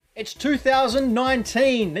It's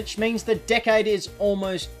 2019, which means the decade is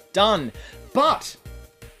almost done. But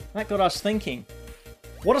that got us thinking,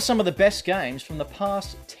 what are some of the best games from the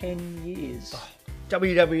past 10 years?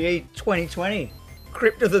 WWE 2020.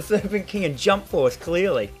 Crypt of the Serpent King and Jump Force,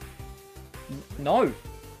 clearly. No.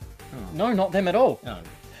 No, not them at all. Oh.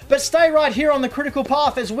 But stay right here on the Critical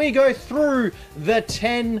Path as we go through the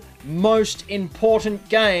 10 most important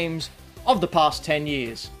games of the past 10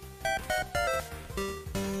 years.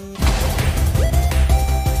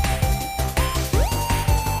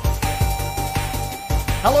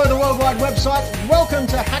 Hello, the worldwide website. Welcome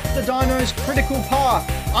to Hack the Dino's Critical Path.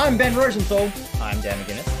 I'm Ben Rosenthal. I'm Dan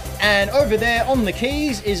McGuinness. And over there on the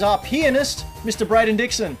keys is our pianist, Mr. Braden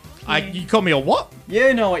Dixon. You call me a what?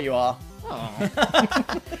 You know what you are.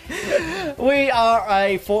 Oh. We are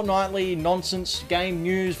a fortnightly nonsense game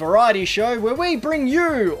news variety show where we bring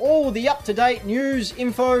you all the up-to-date news,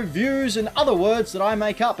 info, views, and other words that I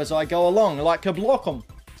make up as I go along, like kablokum.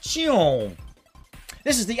 Chion.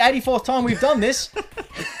 This is the 84th time we've done this.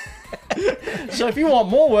 So if you want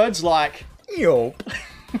more words like Yup.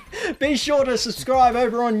 be sure to subscribe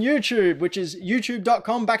over on YouTube, which is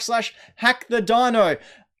youtube.com/hackthedino.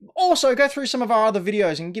 Also, go through some of our other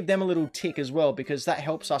videos and give them a little tick as well, because that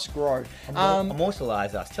helps us grow.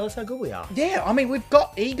 Immortalize us. Tell us how good we are. Yeah, I mean, we've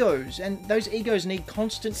got egos, and those egos need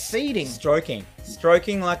constant feeding. Stroking.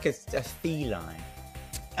 Stroking like a feline.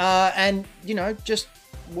 And, you know, just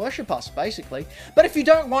worship us, basically. But if you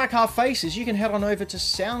don't like our faces, you can head on over to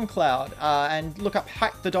SoundCloud and look up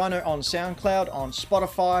Hack the Dino on SoundCloud, on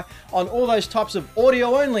Spotify, on all those types of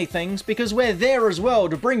audio-only things, because we're there as well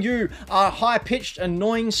to bring you our high-pitched,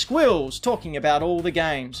 annoying squills talking about all the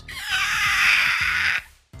games.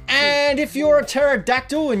 And if you're a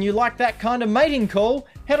pterodactyl and you like that kind of mating call,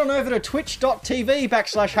 head on over to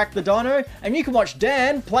twitch.tv/hackthedino and you can watch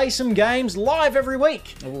Dan play some games live every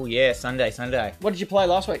week. Oh, yeah. Sunday. What did you play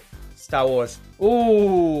last week? Star Wars.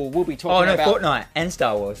 Ooh, we'll be talking about... Fortnite and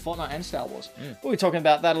Star Wars. Fortnite and Star Wars. We'll be talking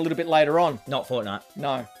about that a little bit later on. Not Fortnite.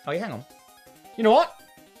 No. Oh, yeah, hang on. You know what?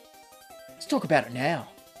 Let's talk about it now.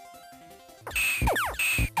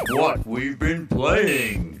 What we've been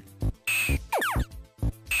playing.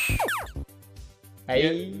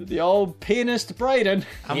 Hey. The old pianist Braden.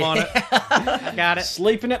 I'm on it. I got it.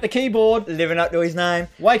 Sleeping at the keyboard. Living up to his name.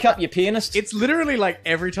 Wake up, you pianist. It's literally like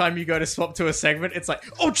every time you go to swap to a segment, it's like,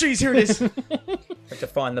 oh, geez, here it is. Have to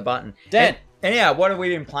find the button. Dan. And yeah, what have we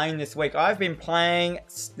been playing this week? I've been playing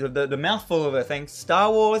the mouthful of a thing, Star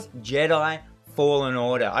Wars Jedi Fallen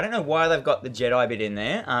Order. I don't know why they've got the Jedi bit in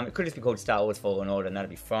there. It could just be called Star Wars Fallen Order and that'd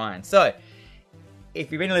be fine. So, if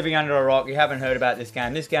you've been living under a rock, you haven't heard about this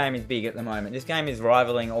game. This game is big at the moment. This game is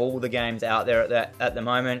rivaling all the games out there at the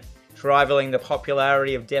moment. It's rivaling the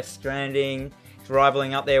popularity of Death Stranding. It's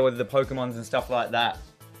rivaling up there with the Pokemons and stuff like that.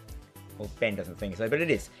 Well, Ben doesn't think so, but it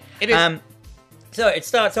is. It is. So it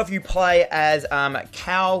starts off, you play as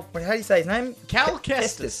Cal... How do you say his name? Cal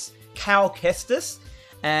Kestis. Cal Kestis.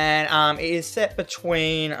 And it is set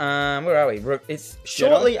between... where are we? It's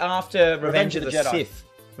shortly after Revenge of the Jedi. Sith.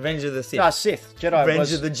 Revenge of the Sith. Sith. Jedi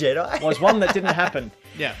Revenge of the Jedi. was one that didn't happen.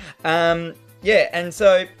 Yeah. Yeah, and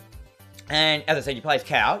so... And as I said, you play as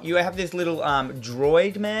Cal. You have this little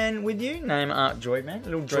droid man with you, named Droid Man.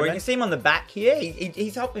 Little droid. You can see him on the back here.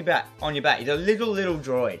 He's helping me back on your back. He's a little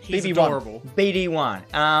droid. He's BB-1. adorable.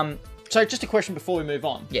 BD1. So just a question before we move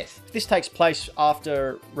on. Yes. This takes place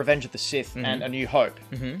after Revenge of the Sith and A New Hope.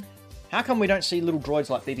 Mm-hmm. How come we don't see little droids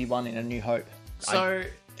like BB-1 in A New Hope? So,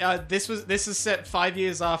 this is set 5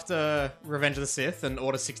 years after Revenge of the Sith and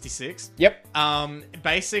Order 66. Yep.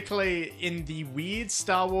 Basically, in the weird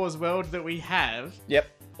Star Wars world that we have, Yep.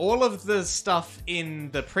 all of the stuff in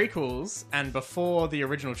the prequels and before the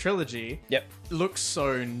original trilogy Yep. looks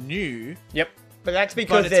so new. Yep. But that's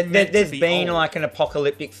because But it's meant to there's be been old. like an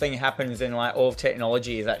apocalyptic thing happens and like all of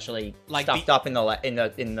technology is actually Like stuffed the- up in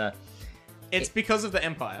the It's because of the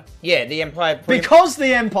Empire. yeah, the Empire. Because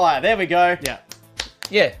the Empire. There we go. Yeah.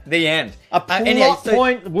 Yeah, the end. A plot anyway, so-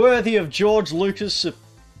 point worthy of George Lucas'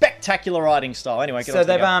 spectacular writing style. Anyway, get So on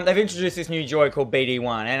to the game. they've introduced this new droid called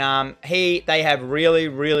BD1, and they have really,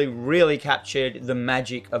 really, really captured the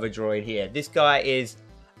magic of a droid here. This guy is,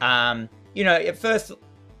 at first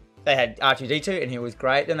they had R2-D2 and he was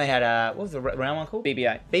great. Then they had what was the round one called?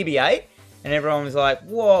 BB-8. BB-8, and everyone was like,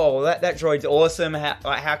 "Whoa, that droid's awesome!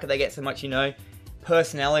 How could they get so much,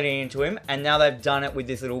 personality into him?" And now they've done it with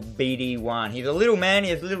this little BD1. He's a little man.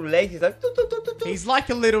 He has little legs. He's like, He's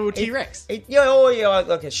like a little T-Rex. like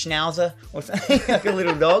a schnauzer or something, like a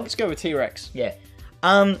little dog. Let's go with T-Rex. Yeah.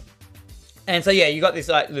 And so yeah, you got this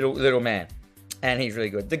like little man. and he's really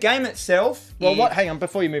good. The game itself... Well, hang on,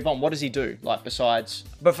 before you move on, what does he do, like, besides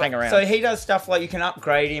hang around? So he does stuff like you can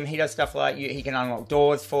upgrade him. He does stuff like he can unlock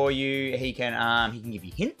doors for you. He can give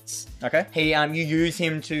you hints. Okay. You use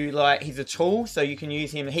him to, like, he's a tool, so you can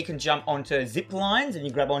use him. He can jump onto zip lines, and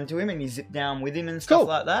you grab onto him, and you zip down with him and stuff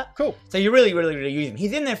like that. Cool. So you really, really, really use him.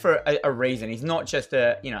 He's in there for a reason. He's not just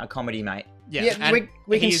a comedy mate. Yeah, and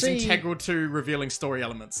we can he's see... integral to revealing story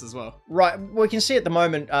elements as well. Right, we can see at the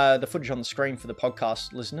moment the footage on the screen for the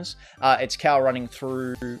podcast listeners. It's Cal running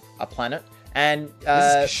through a planet, and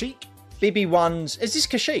This is Kashyyyk. BB1's... Is this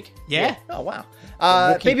Kashyyyk? Yeah. Oh, wow.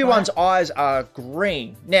 Wookiee BB1's eyes are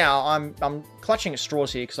green. Now, I'm clutching at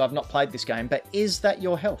straws here because I've not played this game, but is that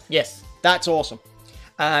your health? Yes. That's awesome.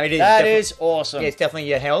 It is. That is awesome. Yeah, it's definitely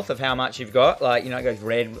your health of how much you've got. Like, it goes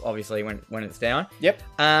red, obviously, when it's down. Yep.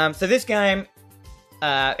 So this game,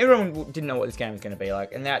 everyone didn't know what this game was going to be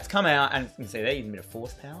like. And now it's come out, and you can see there, using a bit of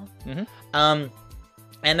force power. Mm-hmm.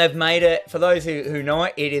 And they've made it, for those who know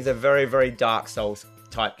it, it is a very, very Dark Souls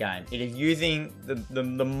type game. It is using the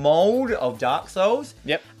mold of Dark Souls.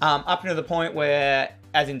 Yep. Up to the point where,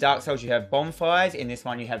 as in Dark Souls, you have bonfires. In this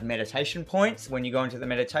one, you have meditation points. When you go into the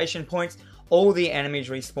meditation points, all the enemies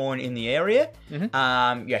respawn in the area.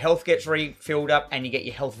 Mm-hmm. Your health gets refilled up, and you get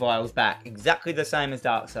your health vials back. Exactly the same as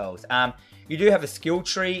Dark Souls. You do have a skill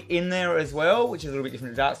tree in there as well, which is a little bit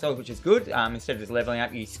different to Dark Souls, which is good. Instead of just leveling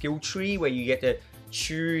up, your skill tree, where you get to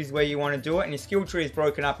choose where you want to do it. And your skill tree is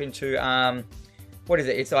broken up into, what is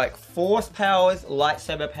it? It's like force powers,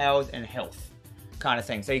 lightsaber powers, and health kind of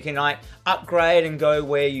thing. So you can like upgrade and go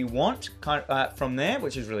where you want from there,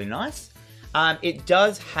 which is really nice. It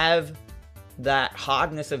does have that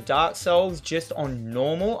hardness of Dark Souls just on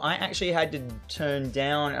normal. I actually had to turn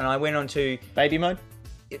down, and I went on to Baby mode?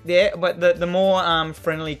 yeah, but the more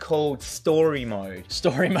friendly called story mode.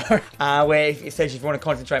 Story mode. Where it says you want to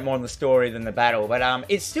concentrate more on the story than the battle, but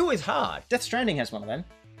it still is hard. Death Stranding has one of them.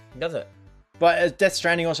 Does it? But Death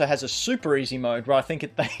Stranding also has a super easy mode where I think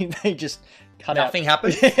they just cut out. Nothing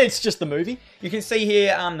happens. It's just the movie. You can see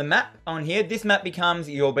here the map on here. This map becomes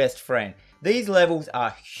your best friend. These levels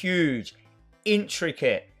are huge,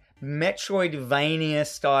 intricate, Metroidvania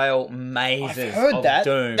style mazes. I've heard of that.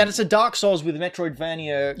 Doom. That it's a Dark Souls with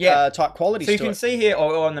Metroidvania type quality. So you can see here,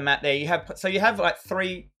 or on the map there, you have like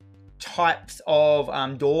 3 types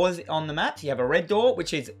of doors on the map. You have a red door,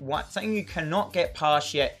 which is something you cannot get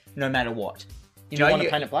past yet, no matter what. Do you want to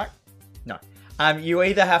paint it black? No. You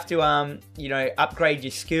either have to upgrade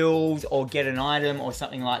your skills or get an item or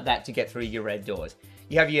something like that to get through your red doors.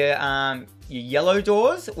 You have your yellow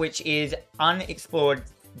doors, which is unexplored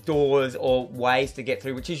doors or ways to get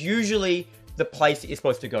through, which is usually the place that you're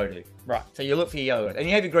supposed to go to. Right. So you look for your yellow doors. And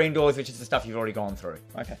you have your green doors, which is the stuff you've already gone through.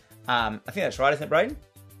 Okay. I think that's right, isn't it, Braden?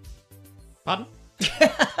 Pardon?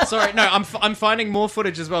 Sorry, no, I'm finding more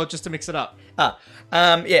footage as well just to mix it up.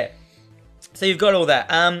 Yeah. So you've got all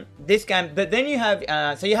that. This game, but then you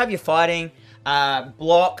have, so you have your fighting,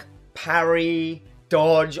 block, parry,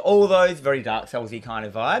 dodge, all those very Dark Souls-y kind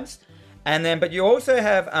of vibes. And then, but you also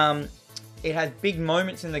have, it has big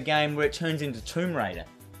moments in the game where it turns into Tomb Raider.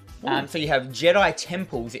 So you have Jedi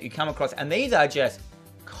temples that you come across, and these are just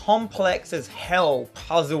complex as hell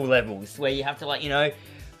puzzle levels where you have to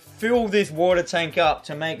fill this water tank up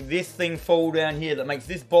to make this thing fall down here that makes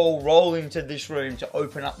this ball roll into this room to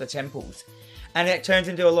open up the temples. And it turns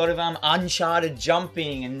into a lot of Uncharted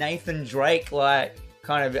jumping and Nathan Drake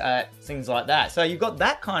kind of things like that. So you've got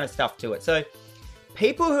that kind of stuff to it. So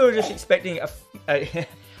people who are just expecting this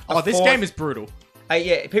game is brutal.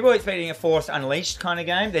 Yeah, people are expecting a Force Unleashed kind of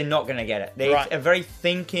game. They're not going to get it. They're a very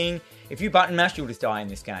thinking. If you button mash, you'll just die in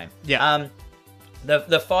this game. Yeah.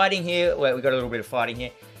 The fighting here. Well, we got a little bit of fighting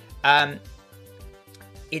here.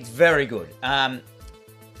 It's very good.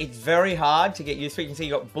 It's very hard to get used to. You can see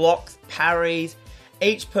you got blocks, parries.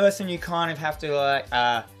 Each person you kind of have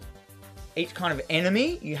to each kind of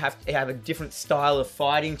enemy you have to have a different style of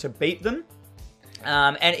fighting to beat them.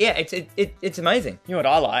 And yeah, it's amazing. You know what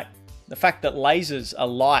I like? The fact that lasers are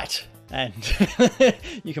light and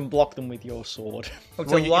you can block them with your sword.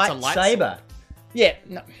 It's a lightsaber. Yeah,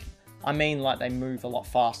 no. I mean, like, they move a lot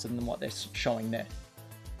faster than what they're showing there.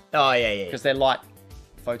 Oh, yeah. Because they're light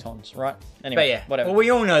photons, right? Anyway, but yeah, whatever. Well, we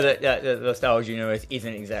all know that the Star Wars universe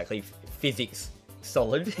isn't exactly physics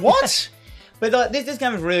solid. What? But this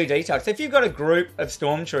game is really detailed. So if you've got a group of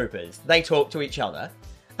stormtroopers, they talk to each other.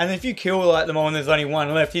 And if you kill them all and there's only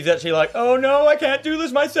one left, he's actually like, oh no, I can't do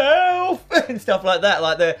this myself! and stuff like that.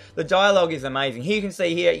 Like, the dialogue is amazing. Here you can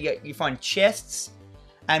see here, you find chests.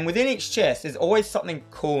 And within each chest, there's always something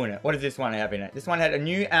cool in it. What does this one have in it? This one had a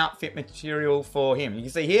new outfit material for him. You can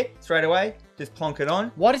see here, straight away, just plonk it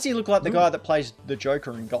on. Why does he look like the guy that plays the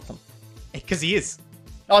Joker in Gotham? Because he is.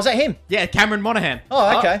 Oh, is that him? Yeah, Cameron Monaghan.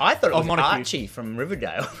 Oh, okay. I thought it was Montague. Archie from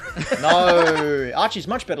Riverdale. No, Archie's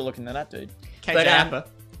much better looking than that dude. KJ But, Apper.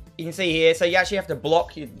 You can see here, so you actually have to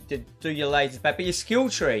block to do your lasers back. But your skill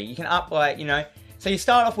tree, you can up like, so you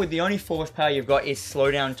start off with the only force power you've got is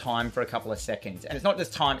slow down time for a couple of seconds. And it's not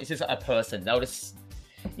just time, it's just a person.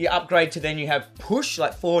 You upgrade to then you have push,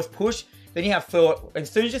 like force push. Then you have force, as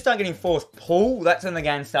soon as you start getting force pull, that's when the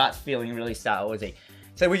game starts feeling really Star Warsy.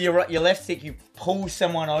 So with your left stick, you pull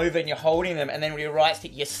someone over and you're holding them. And then with your right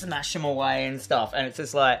stick, you smash them away and stuff. And it's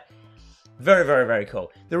just like, very, very, very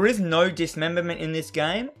cool. There is no dismemberment in this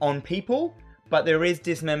game on people, but there is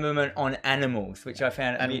dismemberment on animals, which I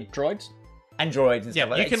found And droids? androids and Yeah,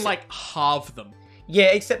 stuff you like can that. like halve them. Yeah,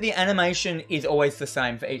 except the animation is always the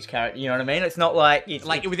same for each character. You know what I mean? It's not like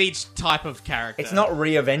Like with each type of character. it's not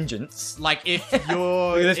Re-Avengeance. Like if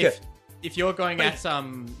you're Look at this if you're going at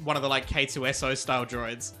one of the like K2SO style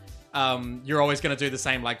droids, you're always going to do the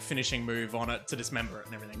same like finishing move on it to dismember it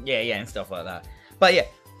and everything. Yeah, and stuff like that. But yeah,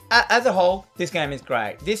 as a whole, this game is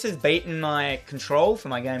great. This has beaten my Control for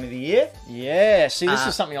my game of the year. Yeah, see, this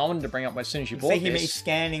is something I wanted to bring up as soon as you bought See me this.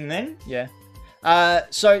 scanning then. Yeah.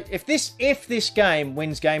 So if this game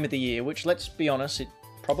wins Game of the Year, which let's be honest, it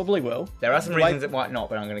probably will. There are some Like- reasons it might not,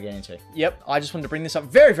 but I'm going to get into. Yep, I just wanted to bring this up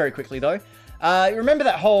very, very quickly though. Remember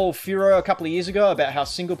that whole furor a couple of years ago about how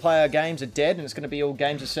single-player games are dead and it's going to be all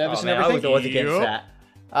games of service Oh, and man, I was everything? always against Yup.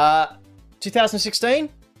 that. 2016?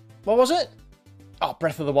 What was it? Oh,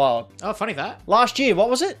 Breath of the Wild. Oh, funny that. Last year, what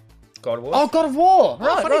was it? God of War. Oh, God of War.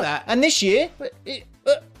 Right, funny right. that. And this year,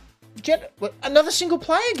 another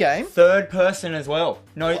single-player game. Third person as well.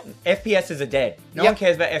 No, FPSs are dead. No Yep. one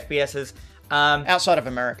cares about FPSs. Outside of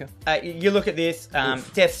America. You look at this,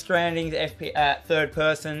 Death Stranding, third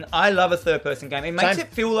person. I love a third person game. It makes Same.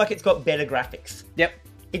 it feel like it's got better graphics. Yep.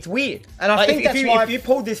 It's weird. And I Like, think if that's you, why- if you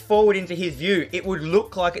pulled this forward into his view, it would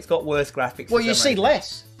look like it's got worse graphics. for Well, you some see reason.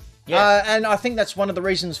 less. Yeah. And I think that's one of the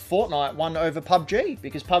reasons Fortnite won over PUBG,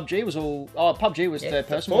 because PUBG was PUBG was third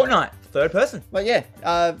person. Fortnite, third person. But yeah,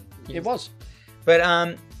 it was.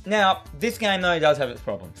 But now this game though does have its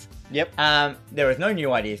problems. Yep. There is no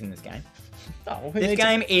new ideas in this game. Oh, who This needs it?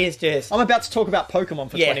 game is just. I'm about to talk about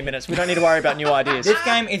Pokemon for Yeah. 20 minutes. We don't need to worry about new ideas. This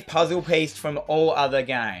game is puzzle pieced from all other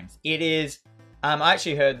games. It is. I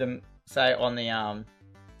actually heard them say on the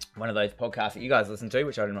one of those podcasts that you guys listen to,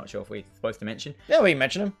 which I'm not sure if we're supposed to mention. Yeah, we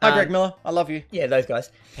mention him. Hi, Greg Miller. I love you. Yeah, those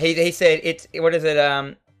guys. He said it's what is it?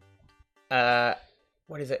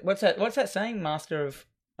 What is it? What's that saying? Master of.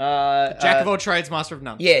 Jack of all trades, master of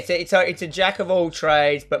none. Yeah, it's a jack of all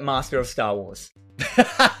trades, but master of Star Wars.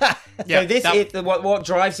 Yeah, So this that- is what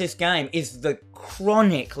drives this game is the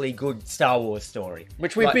chronically good Star Wars story,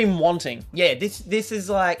 Which we've Like, been wanting. Yeah, this is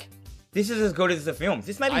as good as the films.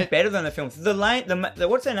 This may be better than the films. The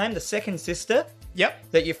what's her name? The second sister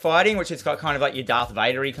Yep. that you're fighting, which has got kind of like your Darth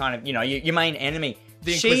Vader-y kind of, your main enemy.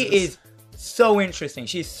 The She Inquisitors. is so interesting.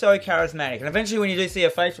 She's so charismatic. And eventually when you do see her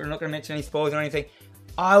face, we're not going to mention any spoilers or anything,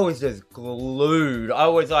 I was just glued. I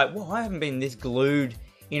was like, well, I haven't been this glued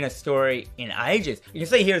in a story in ages. You can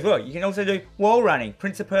see here as well. You can also do wall running,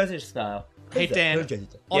 Prince of Persia style. Hey Dan,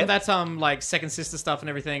 on Yep. that like second sister stuff and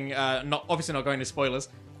everything, obviously not going to spoilers.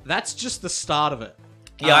 That's just the start of it.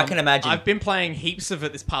 Yeah, I can imagine. I've been playing heaps of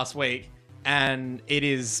it this past week, and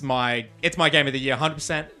it's my game of the year,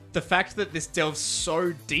 100%. The fact that this delves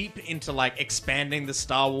so deep into like expanding the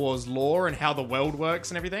Star Wars lore and how the world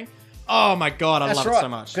works and everything. Oh my god, I That's love right. it so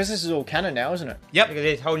much. Because this is all canon now, isn't it? Look at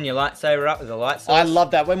this, holding your lightsaber up with a light source. I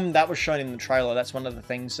love that. When that was shown in the trailer, that's one of the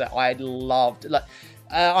things that I loved. Like,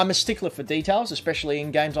 I'm a stickler for details, especially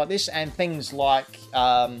in games like this, and things like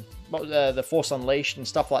the Force Unleashed and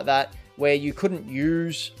stuff like that, where you couldn't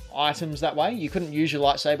use items that way. You couldn't use your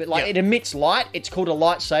lightsaber. Like, Yeah. it emits light. It's called a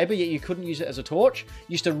lightsaber, yet you couldn't use it as a torch.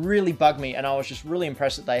 Used to really bug me, and I was just really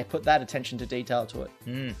impressed that they put that attention to detail to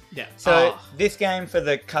it. Yeah. So Oh. this game for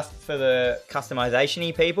the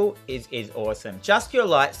customization-y people is awesome. Just your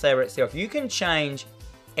lightsaber itself, you can change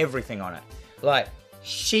everything on it, like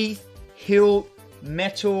sheath, hilt,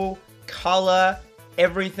 metal, color,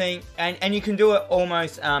 everything, and you can do it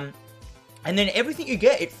almost. And then everything you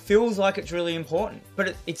get, it feels like it's really important,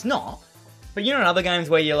 but it's not. But you know, in other games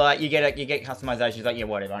where you get customizations, like, yeah,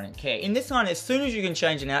 whatever, I don't care. In this one, as soon as you can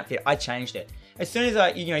change an outfit, I changed it. As soon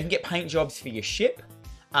as you can get paint jobs for your ship.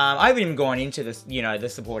 I haven't even gone into this, the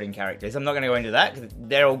supporting characters. I'm not going to go into that because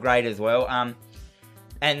they're all great as well.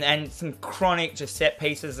 And some chronic just set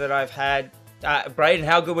pieces that I've had. Braden,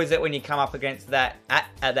 how good was it when you come up against that at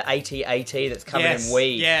the AT-AT that's covered Yes, in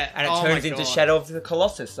weed? yeah. And it Oh turns my into God. Shadow of the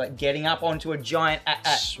Colossus, like getting up onto a giant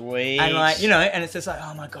Sweet. and like, you know, and it's just like,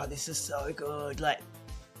 oh my God, this is so good. Like,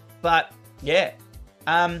 but yeah.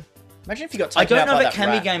 Imagine if you got I taken don't out know by if it that can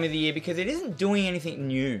rat. be Game of the Year because it isn't doing anything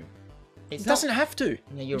new. It doesn't have to.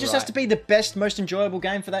 Yeah, you're it just has right. to be the best, most enjoyable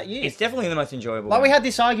game for that year. It's definitely the most enjoyable. Like we game. had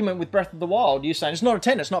this argument with Breath of the Wild. You're saying it's not a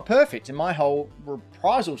 10, it's not perfect. And my whole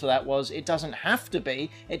reprisal to that was it doesn't have to be.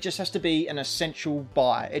 It just has to be an essential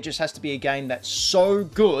buy. It just has to be a game that's so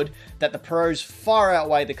good that the pros far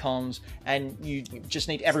outweigh the cons, and you just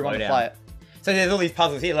need everyone Slow to down. play it. So there's all these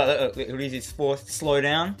puzzles here. Like, look, what is this forced slow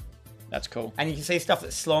down? That's cool. And you can see stuff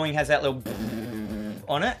that's slowing has that little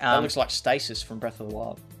on it. That looks like stasis from Breath of the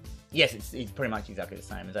Wild. Yes, it's pretty much exactly the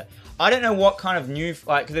same as that. I don't know what kind of new,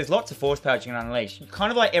 like, because there's lots of force powers you can unleash.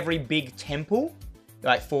 Kind of like every big temple,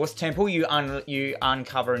 like force temple, you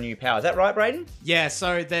uncover a new power. Is that right, Braden? Yeah,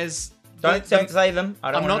 so there's... Don't say them.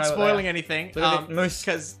 I don't I'm wanna not know what they spoiling are. anything. Look at it, Moose.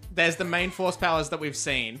 Because there's the main force powers that we've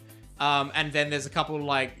seen. And then there's a couple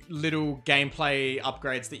like little gameplay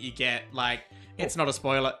upgrades that you get. Like, it's not a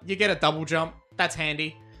spoiler. You get a double jump. That's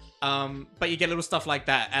handy. But you get little stuff like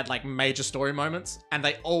that at like major story moments, and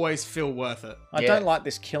they always feel worth it. I Yeah. don't like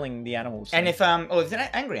this killing the animals. And thing. if it's an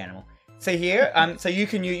angry animal. So here, so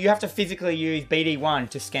you have to physically use BD1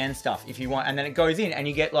 to scan stuff if you want, and then it goes in, and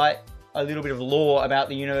you get like a little bit of lore about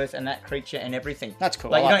the universe and that creature and everything. That's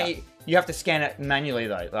cool. Like, I like you don't, you have to scan it manually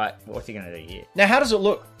though. Like, what's he gonna do here? Now, how does it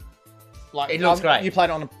look? Like, It looks great. You played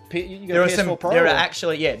on you got There a are PS4 some. Pro? There are or-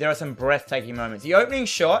 actually, there are some breathtaking moments. The opening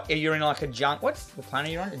shot, you're in like a junk. What's the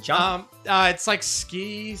planet you're on? A junk. It's like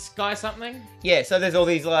Sky something. Yeah. So there's all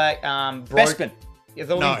these like Bespin. There's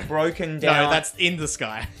all No. these broken down. No, that's in the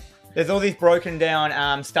sky. There's all these broken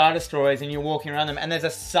down Star Destroyers, and you're walking around them, and there's a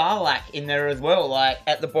Sarlacc in there as well, like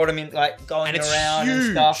at the bottom, in like going And it's around and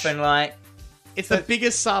huge. stuff, and like. It's the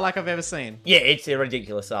biggest Sarlacc I've ever seen. Yeah, it's a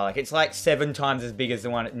ridiculous Sarlacc. It's like 7 times as big as the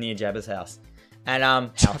one near Jabba's house. And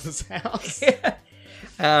Jabba's house.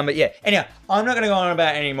 but yeah. Anyhow, I'm not going to go on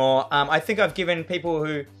about it anymore. I think I've given people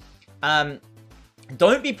who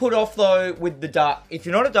don't be put off though with the dark. If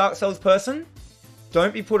you're not a Dark Souls person,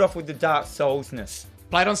 don't be put off with the Dark Soulsness.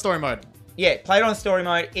 Play it on story mode. Yeah, play it on story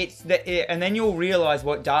mode. And then you'll realize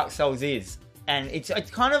what Dark Souls is. And it's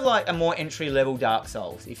kind of like a more entry level Dark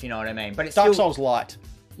Souls, if you know what I mean. But it's Dark still, Souls Light.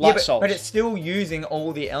 Yeah, Light but, Souls. but it's still using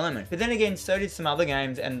all the elements. But then again, so did some other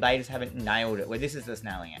games, and they just haven't nailed it, where this is just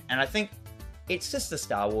nailing it. And I think it's just the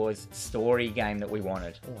Star Wars story game that we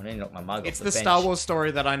wanted. Oh, I need to knock my mug It's off the bench. Star Wars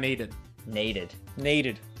story that I needed. Needed.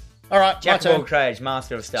 Needed. All right, Jack my of turn. all trades,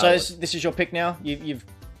 master of Star So Wars. this is your pick now? You've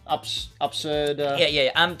absurd...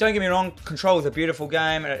 Yeah. Don't get me wrong, Control is a beautiful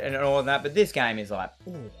game and all of that, but this game is like...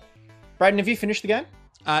 Ooh. Braden, have you finished the game?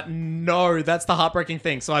 No, that's the heartbreaking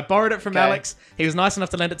thing. So I borrowed it from Okay. Alex. He was nice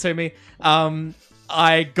enough to lend it to me.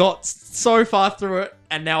 I got so far through it,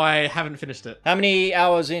 and now I haven't finished it. How many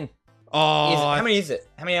hours in? How many is it?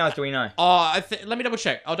 How many hours do we know? Let me double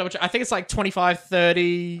check. I'll double check. I think it's like 25,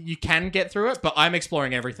 30. You can get through it, but I'm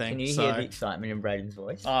exploring everything. Can you so. hear the excitement in Braden's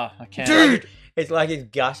voice? Oh, I can't. Dude! It's like his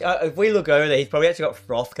gush. If we look over there, he's probably actually got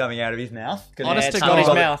froth coming out of his mouth. 'Cause Honest he to can't God. be His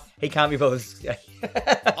bothered- mouth. He can't be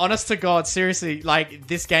bothered. Honest to God, seriously, like,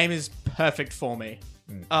 this game is perfect for me.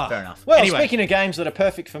 Fair enough. Well, Anyway. speaking of games that are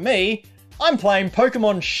perfect for me, I'm playing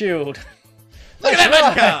Pokemon Shield. Look at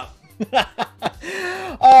that magic up!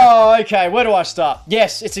 Oh, okay. Where do I start?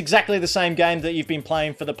 Yes, it's exactly the same game that you've been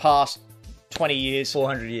playing for the past 20 years.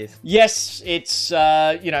 400 years. Yes, it's,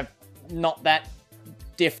 not that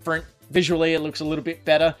different. Visually, it looks a little bit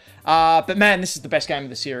better. But man, this is the best game of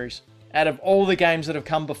the series. Out of all the games that have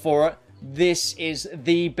come before it, this is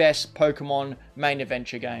the best Pokemon main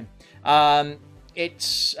adventure game.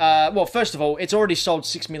 It's, first of all, it's already sold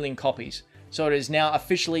 6 million copies. So it is now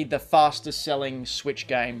officially the fastest selling Switch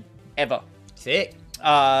game ever. Sick.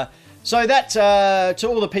 So that, to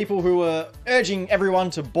all the people who were urging everyone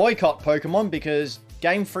to boycott Pokemon because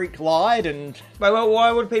Game Freak lied and...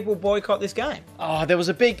 Why would people boycott this game? Oh, there was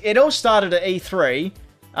a big... It all started at E3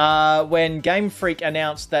 when Game Freak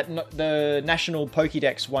announced that the National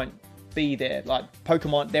Pokédex won't be there. Like,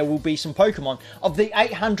 Pokemon, there will be some Pokemon. Of the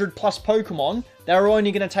 800 plus Pokemon, they're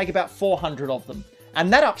only going to take about 400 of them.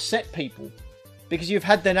 And that upset people because you've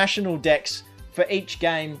had the National Dex for each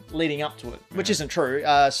game leading up to it, which isn't true.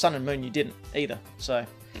 Sun and Moon, you didn't either. So,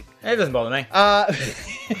 It doesn't bother me. I'm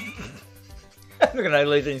not going to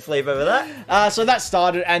lose any sleep over that. so that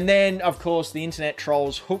started, and then of course the internet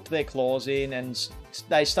trolls hooked their claws in, and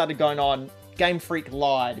they started going on. Game Freak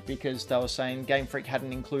lied because they were saying Game Freak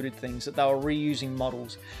hadn't included things, that they were reusing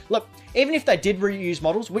models. Look, even if they did reuse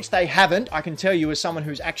models, which they haven't, I can tell you as someone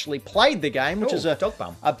who's actually played the game, which is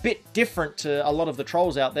a bit different to a lot of the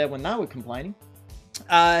trolls out there when they were complaining.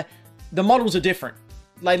 The models are different.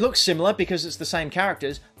 They look similar because it's the same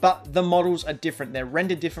characters, but the models are different. They're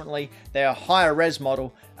rendered differently. They're a higher res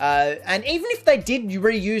model. And even if they did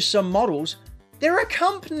reuse some models, they're a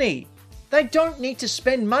company. They don't need to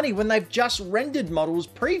spend money when they've just rendered models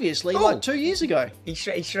previously, like 2 years ago. He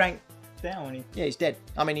shrank down. Yeah, he's dead.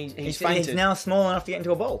 I mean, he's fainted. He's now small enough to get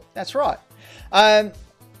into a bowl. That's right.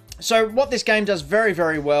 So what this game does very,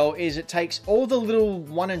 very well is it takes all the little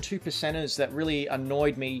 1 and 2 percenters that really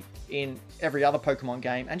annoyed me in every other Pokemon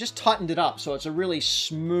game and just tightened it up. So it's a really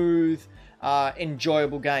smooth,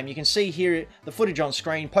 enjoyable game. You can see here the footage on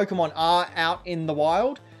screen. Pokemon are out in the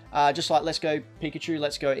wild, just like Let's Go Pikachu,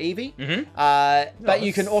 Let's Go Eevee. But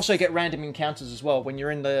you can also get random encounters as well. When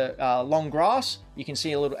you're in the long grass, you can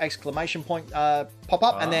see a little exclamation point pop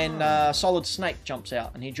up, and then Solid Snake jumps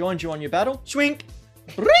out and he joins you on your battle. Swink!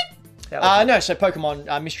 No, so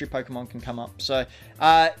Pokemon, mystery Pokemon can come up. So,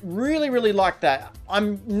 really, really like that.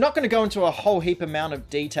 I'm not going to go into a whole heap amount of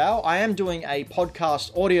detail. I am doing a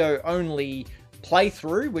podcast audio-only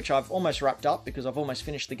playthrough, which I've almost wrapped up because I've almost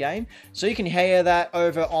finished the game. So you can hear that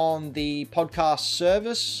over on the podcast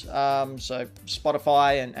service, so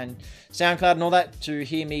Spotify and SoundCloud and all that, to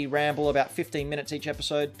hear me ramble about 15 minutes each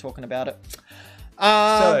episode talking about it.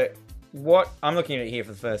 I'm looking at it here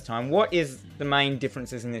for the first time. What is the main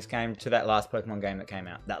differences in this game to that last Pokemon game that came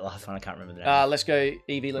out? That last one, I can't remember the name. Let's Go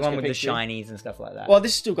Eevee, the Let's one Go with the Pikachu. shinies and stuff like that. Well,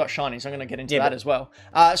 this has still got shinies. I'm going to get into that as well.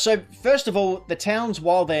 So, first of all, the towns,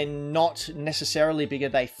 while they're not necessarily bigger,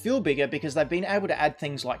 they feel bigger because they've been able to add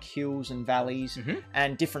things like hills and valleys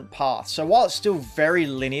and different paths. So, while it's still very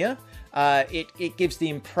linear, it gives the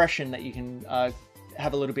impression that you can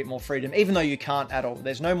have a little bit more freedom, even though you can't at all.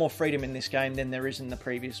 There's no more freedom in this game than there is in the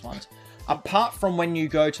previous ones. Apart from when you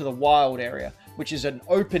go to the wild area, which is an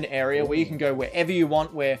open area where you can go wherever you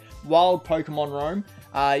want, where wild Pokemon roam.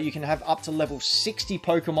 You can have up to level 60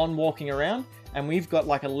 Pokemon walking around, and we've got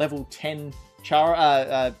like a level 10 small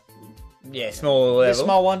level. The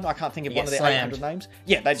small one. I can't think of one of their slammed. 800 names.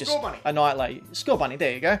 Yeah, they just annihilate you. Scorbunny,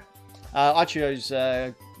 there you go. I chose,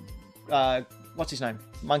 what's his name?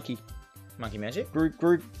 Monkey Magic?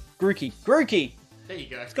 Grookey. There you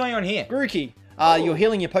go. What's going on here? Grookey. You're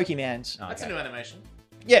healing your Pokemans. That's a new animation.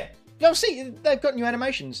 Yeah. You'll see, they've got new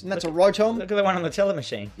animations, and that's a Rotom. Look at the one on the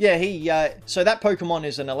Telemachine. Yeah, so that Pokemon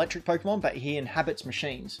is an electric Pokemon, but he inhabits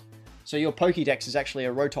machines. So your Pokédex is actually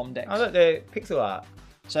a Rotom Dex. Oh, look, they're pixel art.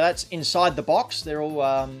 So that's inside the box. They're all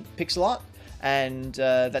pixel art, and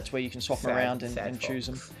that's where you can swap them around and choose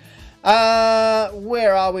them.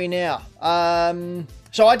 Where are we now?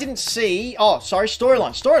 So I didn't see... Oh, sorry,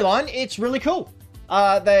 Storyline. Storyline, it's really cool.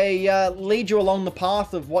 They lead you along the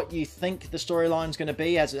path of what you think the storyline's going to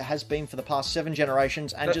be, as it has been for the past 7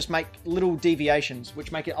 generations, and just make little deviations,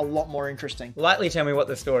 which make it a lot more interesting. Lightly tell me what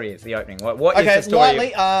the story is, the opening. What is the story?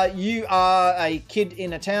 Lightly, you are a kid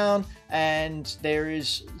in a town, and there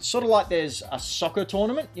is sort of like there's a soccer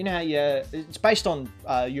tournament. You know how it's based on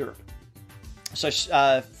Europe. So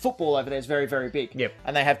football over there is very, very big. Yep.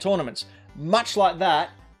 And they have tournaments. Much like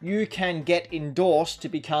that, you can get endorsed to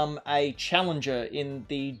become a challenger in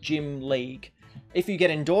the gym league. If you get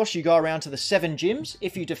endorsed, you go around to the 7 gyms.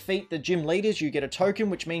 If you defeat the gym leaders, you get a token,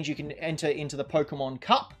 which means you can enter into the Pokemon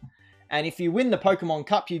Cup. And if you win the Pokemon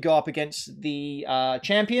Cup, you go up against the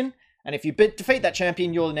champion. And if you defeat that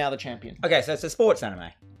champion, you're now the champion. Okay, so it's a sports anime.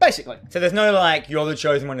 Basically. So there's no like, you're the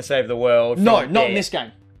chosen one to save the world. No, not in this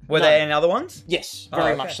game. Were there in other ones? Yes,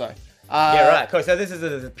 very much so. Yeah, right. Cool. So this is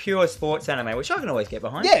a pure sports anime, which I can always get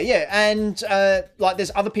behind. Yeah. And like,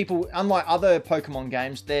 there's other people, unlike other Pokemon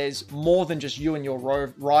games, there's more than just you and your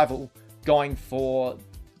rival going for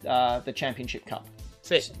the Championship Cup.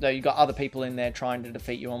 Sick. So you got other people in there trying to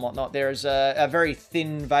defeat you and whatnot. There is a very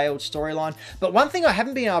thin, veiled storyline. But one thing I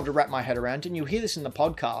haven't been able to wrap my head around, and you'll hear this in the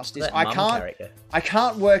podcast, is I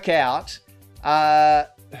can't work out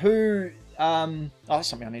who... that's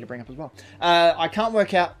something I need to bring up as well. I can't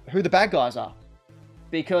work out who the bad guys are,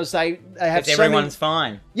 because they have so everyone's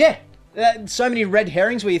fine. Yeah, so many red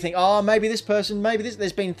herrings where you think, oh, maybe this person, maybe this.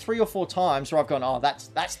 There's been 3 or 4 times where I've gone, oh, that's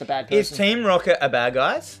the bad person. Is Team Rocket a bad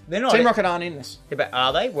guys? They're not. Team Rocket aren't in this. Yeah, but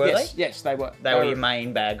are they? Were they? Yes, they were. They were your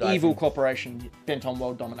main bad guys. Evil corporation bent on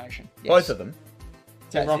world domination. Yes. Both of them.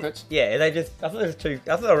 Team Rockets. Yeah, they just. I thought it was 2.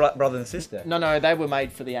 I thought they were like brother and sister. No, they were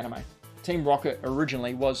made for the anime. Team Rocket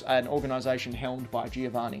originally was an organisation helmed by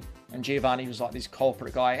Giovanni. And Giovanni was like this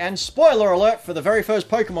corporate guy. And spoiler alert, for the very first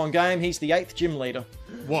Pokemon game, he's the 8th gym leader.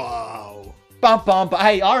 Wow. Bum, bum, but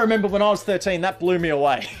hey, I remember when I was 13, that blew me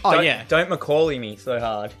away. Oh, Don't- yeah. Don't Macaulay me so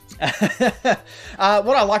hard.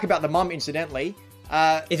 What I like about the mum, incidentally,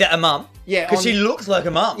 Is that a mum? Yeah, Because on- she looks like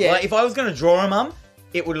a mum. Yeah. Like, if I was going to draw a mum,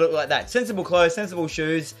 it would look like that. Sensible clothes, sensible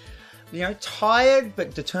shoes. You know, tired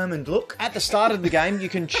but determined look. at the start of the game, you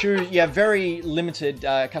can choose. You have very limited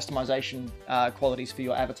customization qualities for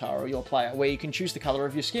your avatar or your player, where you can choose the color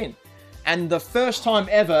of your skin. And the first time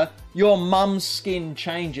ever, your mum's skin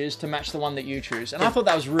changes to match the one that you choose. And I thought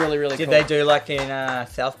that was really, really Did cool. they do like in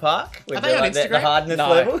South Park? With Are they on like, the Instagram? hardness No,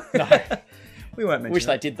 level? no. We won't mention Wish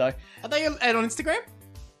they that. did, though. Are they on Instagram?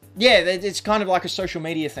 Yeah, it's kind of like a social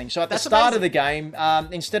media thing. So at the That's start of amazing. the game,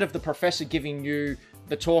 instead of the professor giving you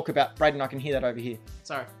the talk about... Brayden, I can hear that over here.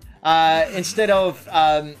 Sorry. Instead of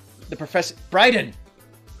the professor... Brayden!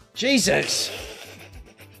 Jesus!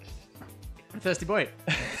 Thirsty boy.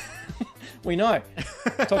 We know.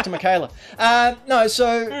 Talk to Michaela. No,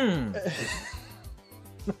 so...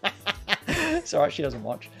 It's alright, she doesn't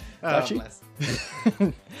watch. Does she? Bless.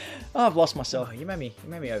 Oh, I've lost myself. Oh, you made me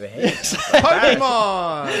overhead.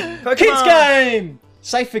 Pokemon! Kids game!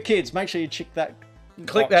 Safe for kids. Make sure you check that.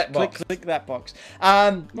 Click that box. Click that box.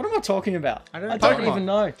 What am I talking about? I don't I know. don't Pokemon. even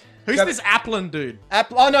know. Who's this Applin dude?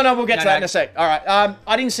 Oh, no, we'll get to No, that no. in a sec. All right.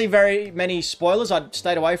 I didn't see very many spoilers. I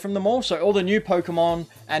stayed away from them all. So all the new Pokemon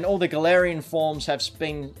and all the Galarian forms have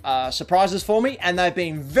been surprises for me, and they've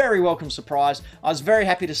been very welcome surprise. I was very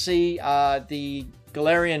happy to see the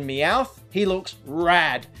Galarian Meowth. He looks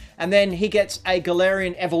rad. And then he gets a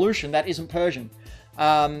Galarian evolution that isn't Persian.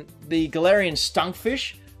 The Galarian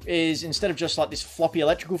Stunkfish is, instead of just like this floppy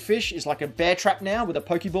electrical fish, is like a bear trap now with a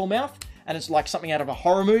Pokeball mouth. And it's like something out of a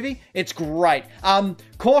horror movie. It's great.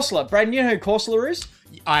 Corsola. Brayden, you know who Corsola is?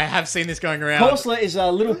 I have seen this going around. Corsola is a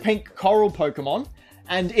little pink coral Pokemon.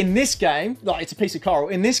 And in this game, like, it's a piece of coral.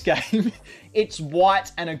 In this game, it's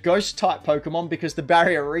white and a ghost type Pokemon because the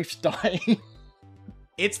barrier reef's dying.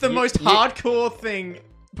 It's the most hardcore thing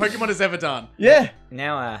Pokemon has ever done. Yeah.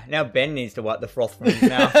 Now Ben needs to wipe the froth from his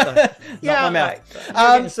mouth. So. my mouth. mate,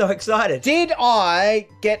 I'm getting so excited. Did I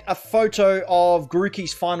get a photo of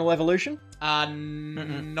Grookey's final evolution?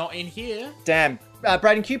 Not in here. Damn.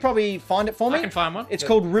 Brayden, can you probably find it for me? I can find one. It's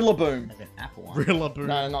called Rillaboom. An apple one. Rillaboom.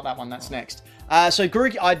 No, not that one. That's next. So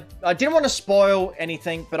Grookey, I didn't want to spoil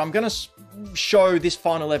anything, but I'm going to show this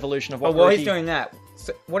final evolution of what Oh, while Grookey... he's doing that,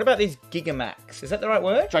 so what about these Gigamax? Is that the right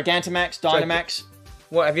word? Gigantamax, Dynamax.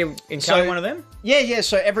 What, have you encountered So- one of them? Yeah.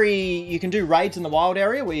 So you can do raids in the wild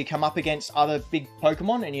area where you come up against other big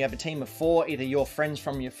Pokemon, and you have a team of 4, either your friends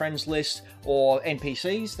from your friends list or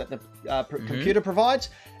NPCs that the computer provides.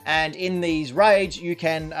 And in these raids, you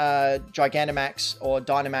can Gigantamax or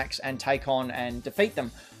Dynamax and take on and defeat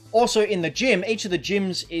them. Also, in the gym, each of the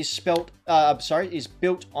gyms is built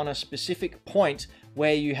on a specific point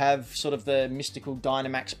where you have sort of the mystical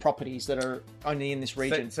Dynamax properties that are only in this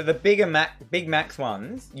region. So the Big Max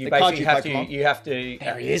ones, you The basically Kaiju have Pokemon. to. You have to.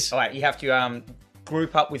 There he is. All right, you have to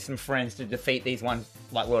group up with some friends to defeat these ones,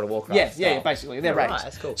 like World of Warcraft. Yeah, style. basically. They're Right, raids.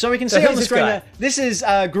 that's cool. So we can So see on who's the this screen guy? there, this is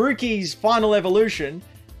Grookey's final evolution.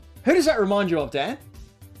 Who does that remind you of, Dan?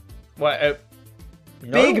 What?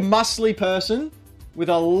 No? Big, muscly person with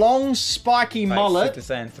a long, spiky Wait, mullet.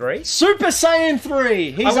 Super Saiyan 3? Super Saiyan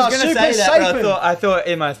 3! He's I was our going to Super say that, but Saiyan! I thought,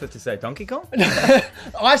 am I supposed to say Donkey Kong?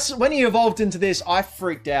 When he evolved into this, I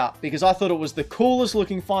freaked out because I thought it was the coolest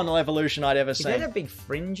looking final evolution I'd ever Is that a seen. big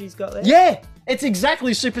fringe he's got there? Yeah! It's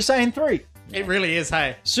exactly Super Saiyan 3. It really is,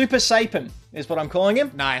 hey. Super Sapien is what I'm calling him.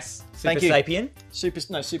 Nice. Super Thank you. Sapien? Super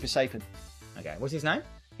Sapien. Okay, what's his name?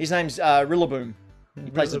 His name's Rillaboom. He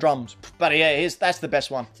plays the drums. But yeah, that's the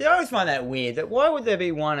best one. See, I always find that weird. That why would there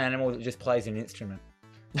be one animal that just plays an instrument?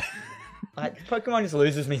 Like Pokemon just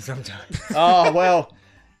loses me sometimes. Oh, well,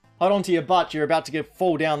 hold on to your butt. You're about to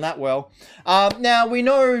fall down that well. Now, we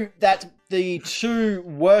know that the 2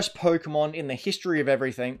 worst Pokemon in the history of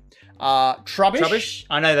everything are Trubbish,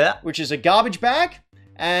 I know that. which is a garbage bag,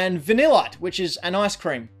 and Vanillite, which is an ice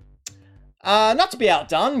cream. Not to be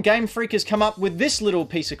outdone, Game Freak has come up with this little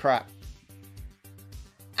piece of crap.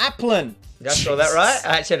 Applin. Did I saw that right?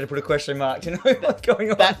 I actually had to put a question mark to know what's going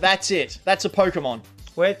on. That's it. That's a Pokemon.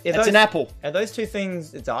 Where, It's an apple. Are those two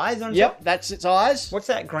things its eyes on Yep, top? that's its eyes. What's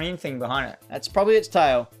that green thing behind it? That's probably its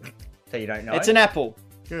tail. So you don't know. It's an apple.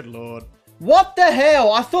 Good lord. What the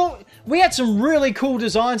hell? I thought we had some really cool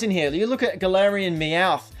designs in here. You look at Galarian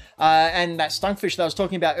Meowth and that Stunkfish that I was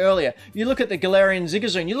talking about earlier. You look at the Galarian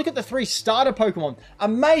Zigzagoon. You look at the 3 starter Pokemon.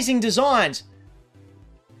 Amazing designs.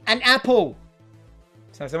 An apple.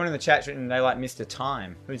 So someone in the chat's written they like Mr.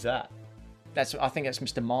 Time. Who's that? I think that's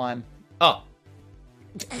Mr. Mime. Oh.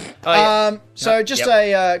 Oh, yeah. So just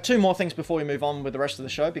Yep. two more things before we move on with the rest of the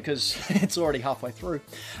show because it's already halfway through.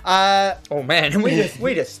 Oh man,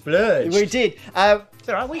 we just splurged. We did. It's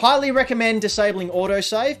all right, we- Highly recommend disabling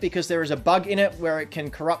autosave because there is a bug in it where it can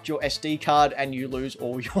corrupt your SD card and you lose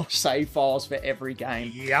all your save files for every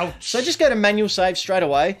game. Ouch. So just go to manual save straight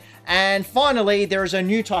away. And finally, there is a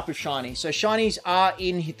new type of shiny. So shinies are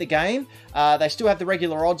in the game. They still have the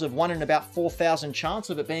regular odds of 1 in about 4,000 chance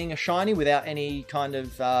of it being a shiny without any kind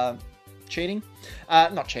of cheating.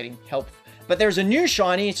 Not cheating, help. But there's a new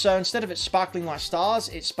shiny, so instead of it sparkling like stars,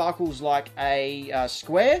 it sparkles like a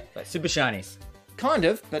square. Like super shinies. Kind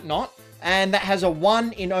of, but not. And that has a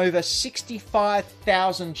 1 in over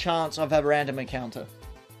 65,000 chance of a random encounter.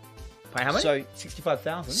 Wait, how many? So-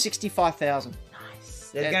 65,000. 65,000.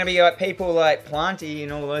 Nice. There's going to be like people like Planty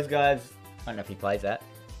and all those guys. I don't know if he plays that.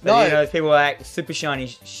 But, No. you know, those people like super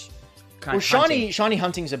shiny. Well, shiny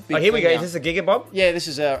hunting's a big Oh, here we thing go. now. Is this a Gigabob? Yeah, this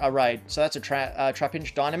is a raid. So that's a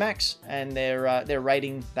Trapinch Dynamax, and they're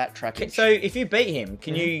raiding that Trapinch. So if you beat him,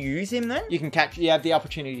 can you use him then? you can catch. You have the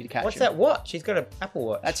opportunity to catch What's him. that watch? He's got an Apple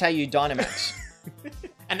Watch. That's how you Dynamax.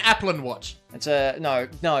 An Applin watch. It's a no,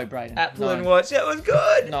 Brayden. Apple no. and watch. That was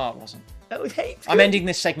good. No, it wasn't. That was heaps. I'm good. ending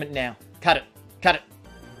this segment now. Cut it. Cut it.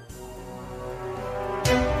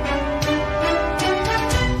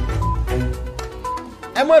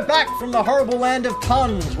 And we're back from the horrible land of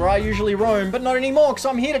puns, where I usually roam, but not anymore, because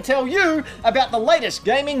I'm here to tell you about the latest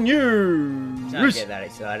gaming news. Don't get that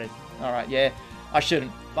excited. All right, yeah, I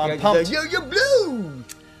shouldn't. I'm pumped. You're blue.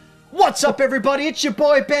 What's up, everybody? It's your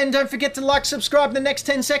boy Ben. Don't forget to like, subscribe in the next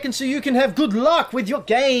 10 seconds so you can have good luck with your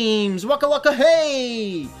games. Waka waka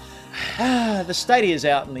hey! The Stadia's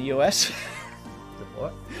out in the US.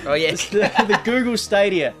 What? Oh yes. the Google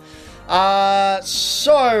Stadia. It's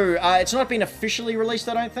not been officially released,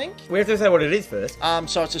 I don't think. We have to say what it is first.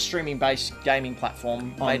 So it's a streaming-based gaming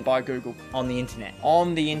platform made by Google On the internet.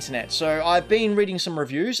 on the internet. So I've been reading some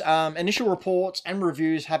reviews. Initial reports and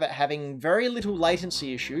reviews have it having very little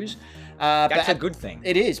latency issues. That's a good thing.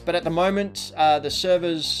 It is, but at the moment, the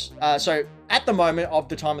servers. So at the moment of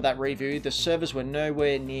the time of that review, the servers were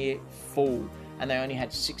nowhere near full, and they only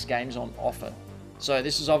had 6 games on offer. So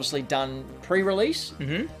this is obviously done pre-release.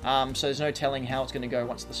 Mm-hmm. So there's no telling how it's going to go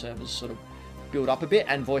once the servers sort of build up a bit,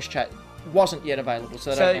 and voice chat wasn't yet available,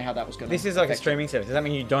 so I don't know how that was going to. This is like a streaming service. Does that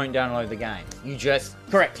mean you don't download the games? You just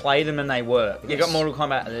Correct. play them and they work. You've got Yes. Mortal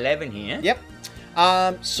Kombat 11 here. Yep.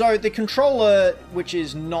 So the controller, which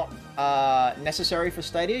is not necessary for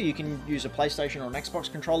Stadia, you can use a PlayStation or an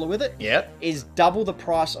Xbox controller with it. Yep. Is double the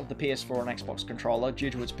price of the PS4 and Xbox controller due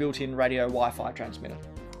to its built-in radio Wi-Fi transmitter.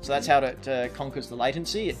 So that's how it conquers the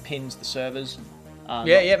latency. It pins the servers.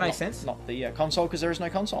 It makes sense. Not the console, because there is no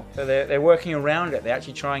console. So they're working around it. They're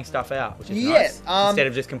actually trying stuff out, which is Yeah, nice. Instead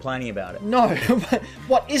of just complaining about it. No,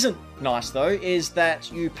 what isn't nice though is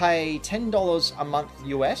that you pay $10 a month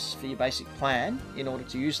US for your basic plan in order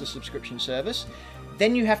to use the subscription service.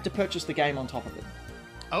 Then you have to purchase the game on top of it.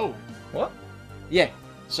 Oh. What? Yeah.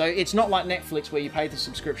 So it's not like Netflix where you pay the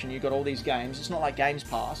subscription, you've got all these games. It's not like Games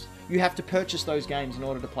Pass. You have to purchase those games in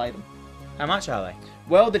order to play them. How much are they?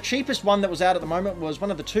 Well, the cheapest one that was out at the moment was one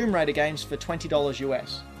of the Tomb Raider games for $20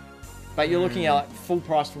 US. But you're looking at like full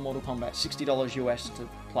price for Mortal Kombat, $60 US to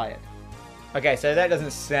play it. Okay, so that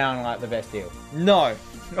doesn't sound like the best deal. No.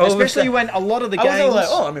 All of a Especially sudden- when a lot of the I was games... all like,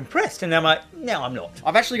 oh, I'm impressed. And I'm like, no, I'm not.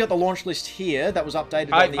 I've actually got the launch list here that was updated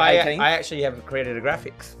I on the 18th. actually have created a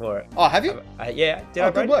graphics for it. Oh, have you? Yeah. Did I,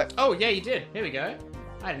 Oh, good Brady? work. Oh, yeah, you did. Here we go.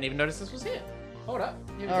 I didn't even notice this was here. Hold up.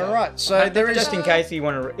 Here we All go. right, so there is Just in case you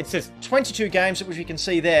want to... It's just... 22 games, which you can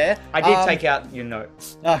see there. I did take out your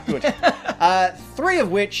notes. Ah, good. 3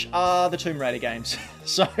 of which are the Tomb Raider games.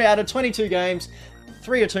 So out of 22 games,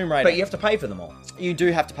 3 are Tomb Raider. But you have to pay for them all. You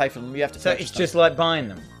do have to pay for them. You have to So purchase it's them. just like buying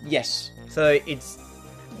them. Yes. So it's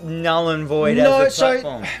null and void No, as a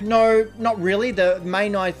platform. no, not really. The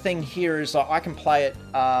main thing here is I can play it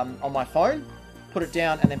on my phone, put it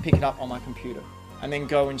down, and then pick it up on my computer. And then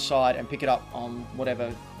go inside and pick it up on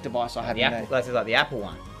whatever device I have The in Apple, there. that's like the Apple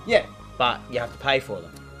one. Yeah. But you have to pay for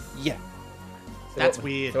them. Yeah. So That's what-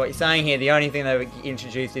 weird. So what you're saying here, the only thing they've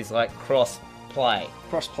introduced is like cross-play.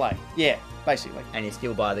 Cross-play. Yeah, basically. And you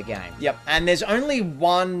still buy the game. Yep, and there's only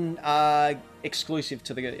one exclusive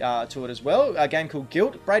to it as well, a game called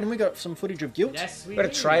Guilt. Brayden, we got some footage of Guilt. Yes, we Got a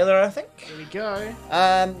do. trailer, I think. Here we go.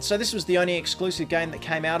 So this was the only exclusive game that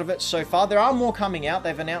came out of it so far. There are more coming out.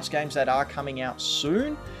 They've announced games that are coming out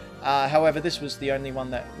soon. However, this was the only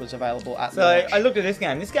one that was available at So launch. I looked at this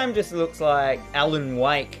game. This game just looks like Alan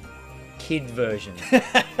Wake kid version.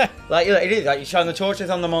 Like it is. Like you shine the torches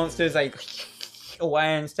on the monsters. They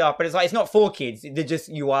away and stuff. But it's like, it's not for kids. They're just,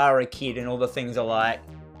 you are a kid and all the things are like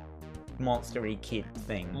monstery kid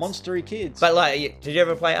things. Monstery kids. But like, did you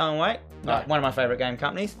ever play Alan Wake? No. Like, one of my favourite game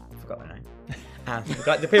companies. I forgot their name.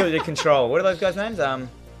 The people that did Control. What are those guys' names?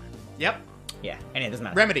 Yep. Yeah, anyway, it doesn't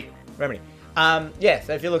matter. Remedy. Yeah,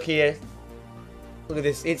 so if you look here, look at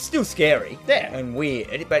this. It's still scary. Yeah. And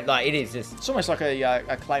weird, but like, it is just... It's almost like a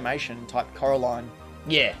claymation type Coraline.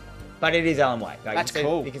 Yeah. But it is Alan Wake. Like, That's you can see,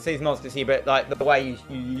 cool. You can see these monsters here, but like, the way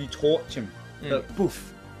you torch them. Like,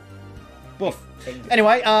 poof. Boof.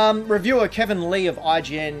 Anyway, reviewer Kevin Lee of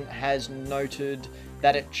IGN has noted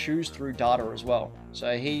that it chews through data as well.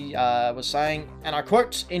 So he was saying, and I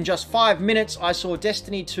quote, "In just 5 minutes, I saw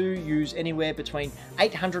Destiny 2 use anywhere between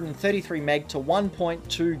 833 meg to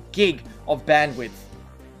 1.2 gig of bandwidth.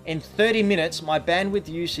 In 30 minutes, my bandwidth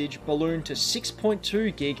usage ballooned to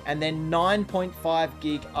 6.2 gig and then 9.5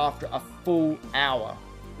 gig after a full hour."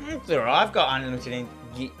 It's alright, I've got unlimited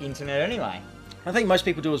internet anyway. I think most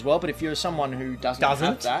people do as well, but if you're someone who doesn't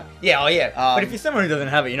have that... Yeah, oh yeah. But if you're someone who doesn't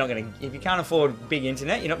have it, you're not going to... If you can't afford big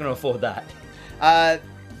internet, you're not going to afford that.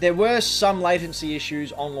 There were some latency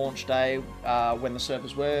issues on launch day when the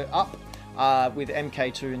servers were up, with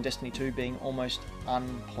MK2 and Destiny 2 being almost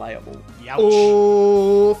unplayable. Youch.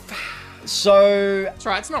 Oof. So, That's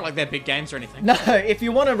right. It's not like they're big games or anything. no, if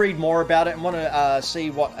you want to read more about it and want to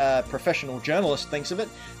see what a professional journalist thinks of it,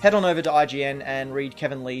 head on over to IGN and read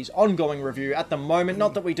Kevin Lee's ongoing review. At the moment,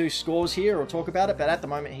 not that we do scores here or talk about it, but at the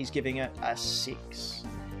moment he's giving it a 6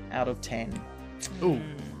 out of 10. Ooh.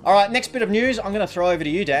 All right, next bit of news I'm going to throw over to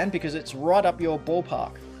you, Dan, because it's right up your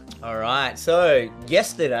ballpark. Alright, so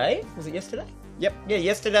yesterday... Was it yesterday? Yep. Yeah,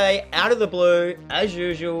 yesterday, out of the blue, as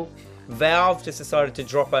usual, Valve just decided to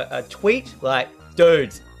drop a tweet like,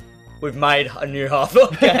 "Dudes, we've made a new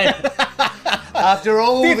Half-Life game." After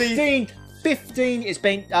all these... 15 it's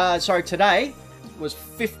been, today was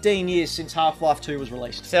 15 years since Half-Life 2 was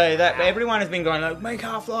released. So that everyone has been going like, "Make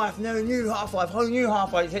Half-Life, no, new Half-Life, whole new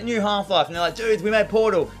Half-Life, it's new Half-Life." And they're like, "Dudes, we made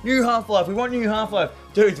Portal, new Half-Life, we want new Half-Life."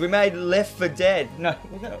 "Dudes, we made Left 4 Dead." No,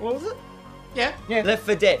 what was it? Yeah. Left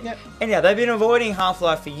 4 Dead. Yep. Anyhow, they've been avoiding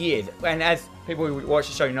Half-Life for years. And as people who watch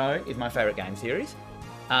the show know, is my favourite game series.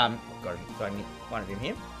 Got one of them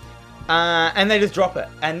here. And they just drop it.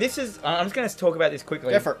 And this is... I'm just going to talk about this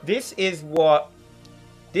quickly. Go for it. This is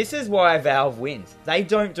why Valve wins. They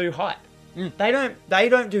don't do hype. They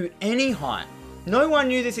don't do any hype. No one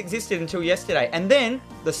knew this existed until yesterday. And then,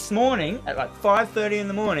 this morning, at like 5:30 in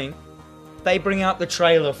the morning, they bring out the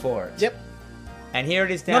trailer for it. Yep. And here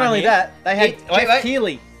it is down Not only here. that, they had Wait.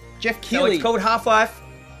 Keighley. Jeff No, Keighley. it's called Half-Life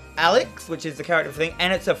Alyx, which is the character thing,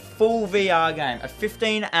 and it's a full VR game, a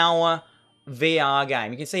 15-hour VR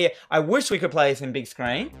game. You can see it. I wish we could play this in big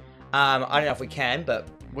screen. I don't know if we can, but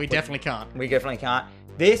We definitely can't. we definitely can't.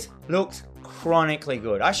 This looks chronically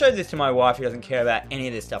good. I showed this to my wife, who doesn't care about any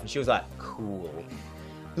of this stuff, and she was like, "Cool.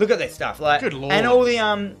 Look at this stuff." Like, Good lord. and all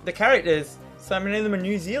the characters. So many of them are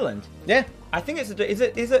New Zealand. Yeah. I think it's is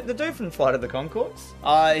it the dude from Flight of the Conchords?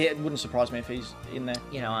 It wouldn't surprise me if he's in there.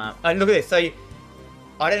 You know, and look at this. So,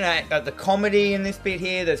 I don't know, the comedy in this bit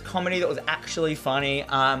here, there's comedy that was actually funny.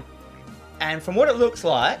 And from what it looks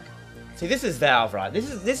like, see, this is Valve, right?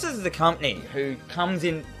 This is the company who comes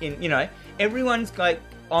in, you know, everyone's like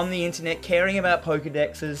on the internet caring about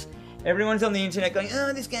Pokedexes. Everyone's on the internet going,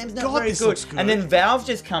 "Oh, this game's not very this good." looks good. And then Valve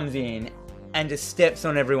just comes in and just steps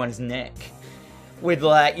on everyone's neck. With,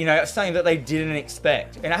 like, you know, something that they didn't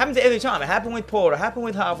expect. And it happens every time. It happened with Portal, it happened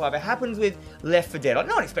with Half-Life, it happens with Left 4 Dead. Like,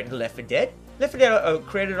 no one expected Left 4 Dead. Left 4 Dead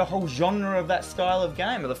created a whole genre of that style of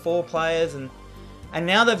game, of the 4 players, and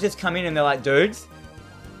now they've just come in and they're like, "Dudes,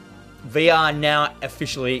 VR now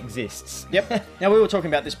officially exists." Yep. Now, we were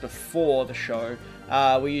talking about this before the show,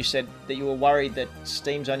 where you said that you were worried that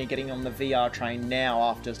Steam's only getting on the VR train now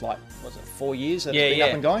after, like, was it 4 years that it's been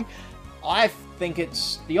up and going? I think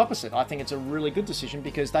it's the opposite. I think it's a really good decision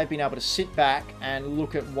because they've been able to sit back and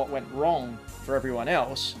look at what went wrong for everyone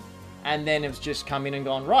else, and then it's just come in and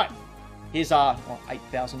gone, "Right, here's our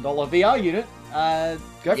 $8,000 VR unit.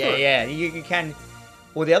 Go for it." Yeah, you can.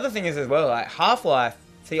 Well, the other thing is as well, like Half-Life.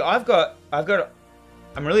 See, I'm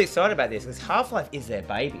really excited about this because Half-Life is their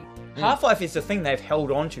baby. Half-Life is the thing they've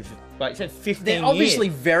held on to for, like you said, 15 years. They're obviously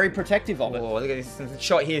very protective of it. Oh, look at this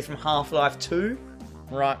shot here from Half-Life 2.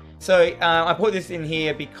 Right. So I put this in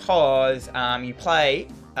here because you play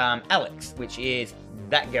Alyx, which is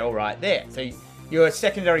that girl right there. So you're a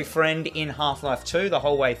secondary friend in Half-Life 2 the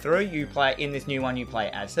whole way through. You play in this new one, you play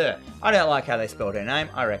as her. I don't like how they spelled her name.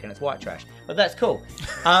 I reckon it's white trash, but that's cool.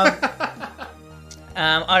 I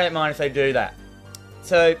don't mind if they do that.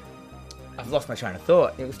 So I've lost my train of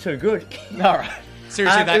thought. It was too good. All right.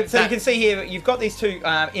 Seriously, so you can see here, you've got these two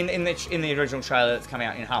in the original trailer that's coming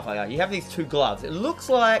out in Half-Life Alyx. You have these two gloves. It looks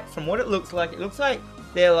like, from what it looks like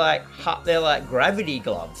they're like gravity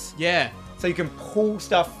gloves. Yeah. So you can pull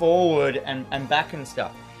stuff forward and back and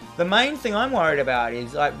stuff. The main thing I'm worried about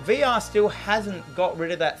is like VR still hasn't got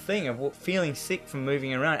rid of that thing of feeling sick from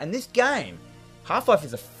moving around. And this game, Half-Life,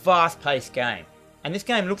 is a fast-paced game. And this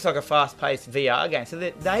game looks like a fast-paced VR game. So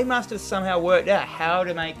they must have somehow worked out how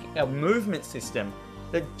to make a movement system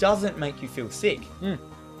that doesn't make you feel sick.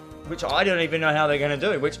 Which I don't even know how they're going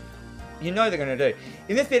to do, which you know they're going to do.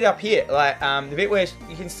 In this bit up here, like the bit where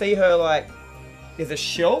you can see her, like, there's a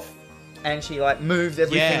shelf and she like moves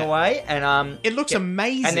everything away and it looks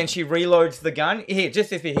amazing. And then she reloads the gun. Here,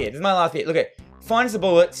 just this bit here. This is my last bit. Look at it. Finds the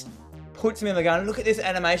bullets, puts them in the gun. Look at this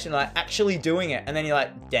animation, like actually doing it. And then you're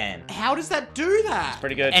like, damn. How does that do that?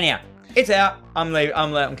 Pretty good. Anyhow, it's out. I'm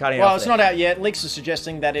cutting it off. Well, it's not out yet. Leaks are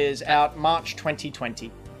suggesting that is out March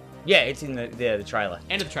 2020. Yeah, it's in the trailer.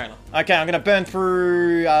 End of the trailer. Okay, I'm going to burn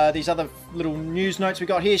through these other little news notes we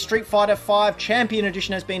got here. Street Fighter V Champion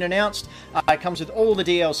Edition has been announced. It comes with all the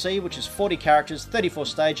DLC, which is 40 characters, 34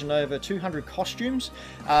 stage, and over 200 costumes.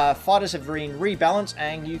 Fighters have been rebalanced,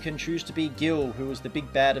 and you can choose to be Gil, who is the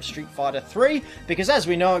big bad of Street Fighter 3, because as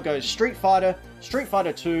we know, it goes Street Fighter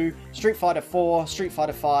 2, Street Fighter 4, Street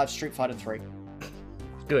Fighter 5, Street Fighter 3.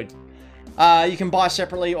 Good. You can buy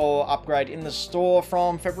separately or upgrade in the store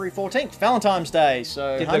from February 14th, Valentine's Day.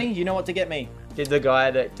 So, honey, you know what to get me. Did the guy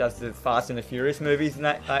that does the Fast and the Furious movies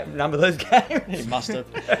number those games? He must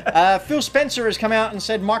have. Phil Spencer has come out and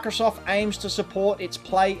said Microsoft aims to support its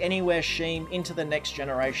Play Anywhere scheme into the next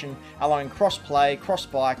generation, allowing cross-play,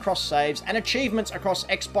 cross-buy, cross-saves, and achievements across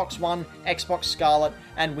Xbox One, Xbox Scarlet,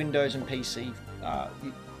 and Windows and PC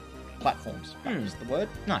platforms. That is the word.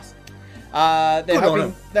 Nice. They're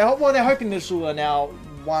hoping this will allow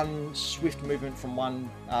one swift movement from one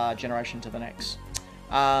generation to the next.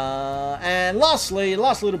 And lastly,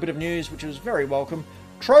 last little bit of news, which was very welcome.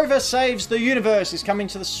 Trover Saves the Universe is coming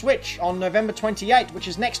to the Switch on November 28th, which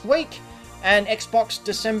is next week, and Xbox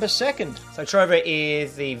December 2nd. So Trover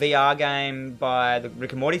is the VR game by the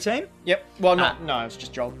Rick and Morty team? Yep. Well, no, it's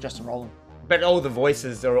just Justin Roiland. But all the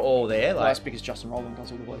voices are all there. Like, Well, that's because Justin Roiland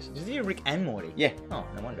does all the voices. is he a Rick and Morty? Yeah. Oh,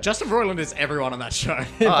 no wonder. Justin Roiland is everyone on that show.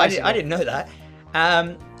 Oh, I didn't know that.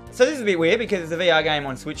 So this is a bit weird because it's a VR game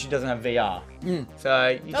on Switch. It doesn't have VR.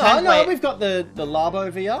 So you can't play it. We've got the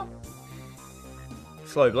Labo VR.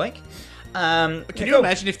 Slow blink. Can you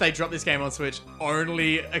imagine if they drop this game on Switch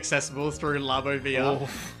only accessible through Labo VR?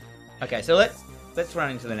 Okay, so let's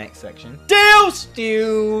run into the next section. Deals!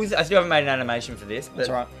 Deals! I still haven't made an animation for this. But, That's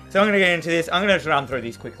all right. So I'm going to get into this. I'm going to run through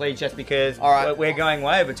these quickly just because All right. we're going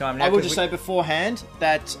way over time now. I will just say beforehand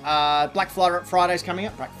that Black Friday's coming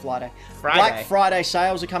up. Friday. Black Friday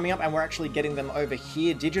sales are coming up, and we're actually getting them over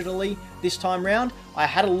here digitally this time round. I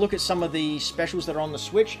had a look at some of the specials that are on the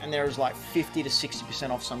Switch, and there is like 50 to 60%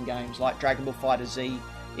 off some games. Like Dragon Ball FighterZ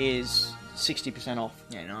is 60% off.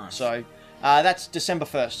 Yeah, nice. So that's December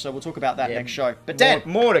 1st, so we'll talk about that next show. But Dan,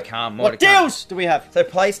 more to come. what deals do we have? So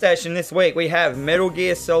PlayStation this week, we have Metal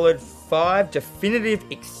Gear Solid 5 Definitive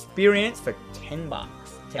Experience for $10.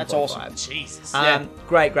 That's awesome. Jesus.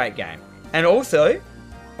 Great game. And also,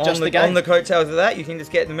 Just the game. on the coattails of that, you can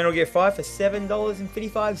just get the Metal Gear 5 for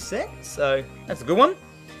 $7.55. So that's a good one.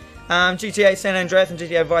 GTA San Andreas and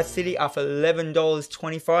GTA Vice City are for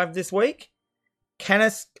 $11.25 this week.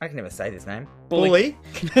 Canis, I can never say this name. Bully.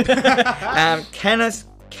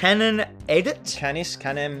 Canon Edit.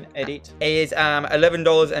 Canem Edit. Is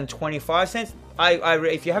 $11.25.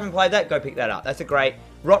 If you haven't played that, go pick that up. That's a great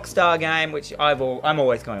Rockstar game, which I'm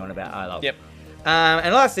always going on about. I love. Yep.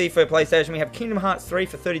 And lastly, for PlayStation, we have Kingdom Hearts 3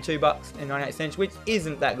 for $32.98, which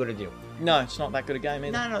isn't that good a deal. No, it's not that good a game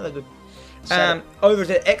either. No, not that good. Sad. Over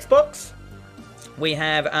to Xbox, we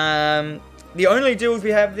have the only deals we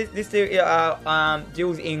have this deal are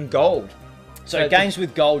deals in gold. So games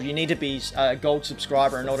with gold, you need to be a gold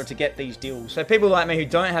subscriber in order to get these deals. So people like me who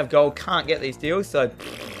don't have gold can't get these deals. So,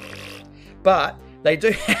 but they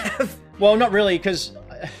do have. Well, not really, because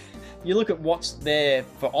you look at what's there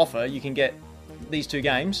for offer. You can get these two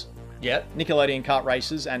games. Yep. Nickelodeon Kart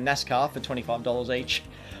Racers and NASCAR for $25 each.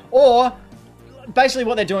 Or basically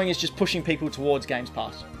what they're doing is just pushing people towards Games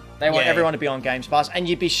Pass. They want everyone to be on Games Pass, and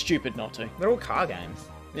you'd be stupid not to. They're all car games.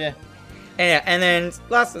 Yeah. And then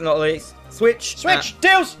last but not least, Switch.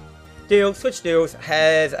 Deals! Switch deals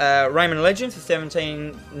has Rayman Legends for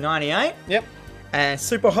 $17.98. Yep. And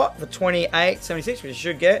Super Hot for $28.76, which you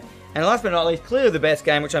should get. And last but not least, clearly the best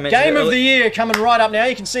game, which I mentioned Game earlier. of the Year coming right up now.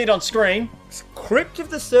 You can see it on screen. Crypt of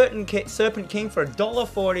the Serpent King for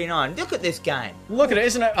 $1.49. Look at this game. Look at it,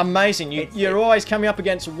 isn't it amazing? You're always coming up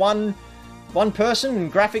against one person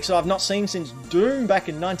in graphics that I've not seen since Doom back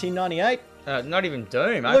in 1998. Not even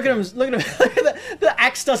Doom. Look at him! Look at him! Look at the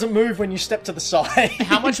axe doesn't move when you step to the side.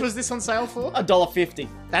 How much was this on sale for? $1.50.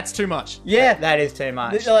 That's too much. Yeah, That is too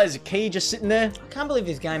much. there's a key just sitting there. I can't believe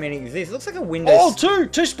this game even exists. It looks like a Windows. Oh,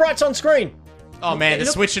 two sprites on screen. Oh man, the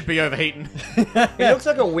look- Switch should be overheating. It looks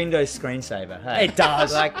like a Windows screensaver. Hey? It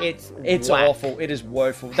does. Like it's It's whack. awful. It is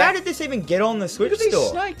woeful. How did this even get on the Switch Look at these store?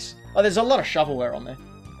 snakes. Oh, there's a lot of shovelware on there.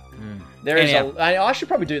 There is. Anyhow. I should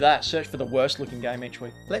probably do that. Search for the worst looking game each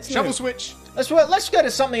week. Let's Shovel move. Switch. Let's go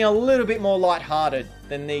to something a little bit more light-hearted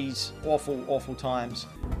than these awful times.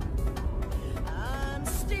 I'm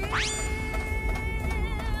still in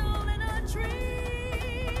a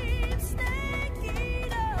dream, snake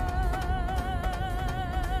eater.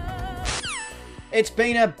 It's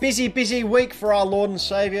been a busy week for our Lord and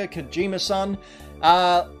Savior, Kojima-san.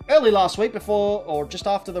 Early last week, before or just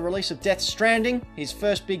after the release of Death Stranding, his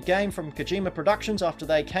first big game from Kojima Productions after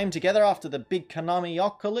they came together after the big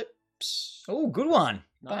Konami-ocalypse. Oh, good one.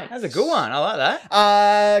 Nice. That's a good one. I like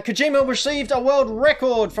that. Kojima received a world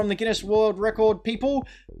record from the Guinness World Record people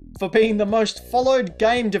for being the most followed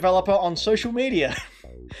game developer on social media.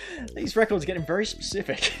 These records are getting very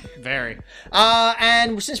specific. Very.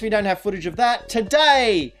 And since we don't have footage of that,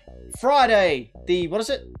 today, Friday, the,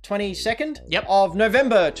 22nd? Yep. Of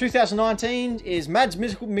November 2019 is Mads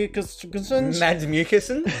Mikkelsen's Mads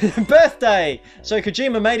Mikkelsen. birthday. So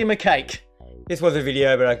Kojima made him a cake. This was a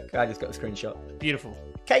video, but I just got the screenshot. Beautiful.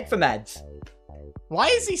 Cake for Mads. Why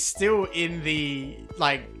is he still in the,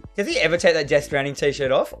 like... Does he ever take that Death Stranding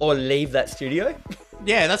t-shirt off or leave that studio?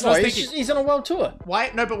 Yeah, that's what Oh, I was thinking. he's on a world tour. Why?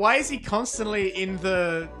 No, but why is he constantly in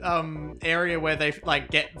the area where they like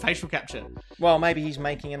get facial capture? Well, maybe he's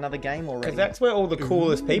making another game already. Because that's where all the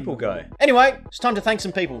coolest people go. Anyway, it's time to thank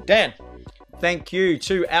some people. Dan. Thank you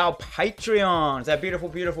to our Patreons, our beautiful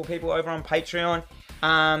people over on Patreon.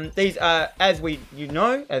 These are, as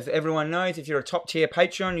everyone knows, if you're a top tier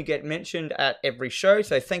Patreon, you get mentioned at every show.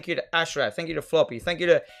 So thank you to Ashra, thank you to Floppy, thank you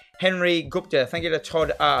to Henry Gupta, thank you to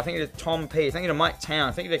Todd R, thank you to Tom P, thank you to Mike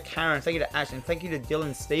Town, thank you to Karen, thank you to Ash, and thank you to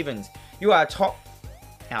Dylan Stevens. You are our top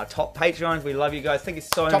Patreons. We love you guys. Thank you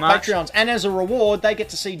so Top much. Patreons. And as a reward, they get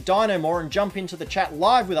to see Dino more and jump into the chat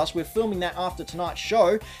live with us. We're filming that after tonight's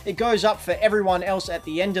show. It goes up for everyone else at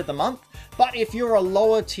the end of the month. But if you're a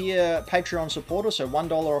lower tier Patreon supporter, so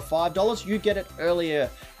 $1 or $5, you get it earlier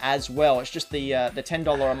as well. It's just the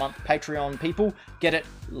 $10 a month Patreon people get it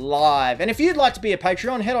live. And if you'd like to be a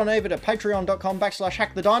Patreon, head on over to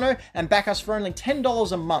patreon.com/hackthedino and back us for only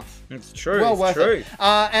 $10 a month. It's true. Well it's worth true. it.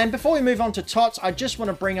 And before we move on to Tots, I just want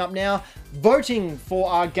to bring up now voting for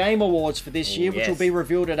our Game Awards for this year, which yes. will be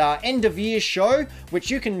revealed at our end of year show, which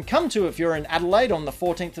you can come to if you're in Adelaide on the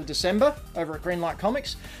 14th of December over at Greenlight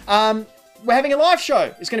Comics. We're having a live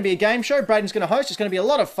show. It's going to be a game show. Braden's going to host. It's going to be a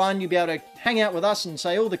lot of fun. You'll be able to hang out with us and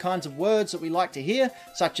say all the kinds of words that we like to hear,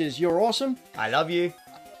 such as "you're awesome." I love you.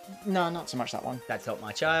 No, not so much that one. That's helped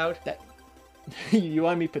my child. You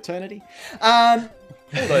owe me paternity. All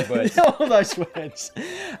those words. All those words.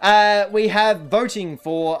 We have voting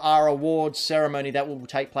for our awards ceremony that will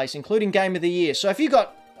take place, including Game of the Year. So if you've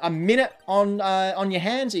got a minute on your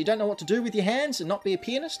hands, you don't know what to do with your hands and not be a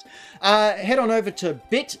pianist, head on over to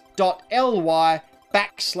bit.ly/Dino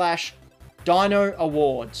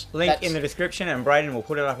Awards. Link in the description, and Braden will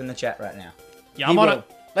put it up in the chat right now. Yeah, He I'm on will. it.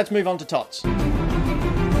 Let's move on to Tots.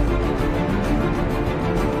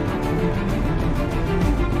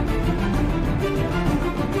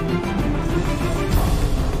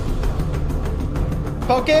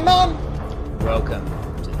 Pokemon! Welcome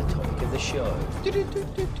to the topic of the show,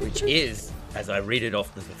 which is, as I read it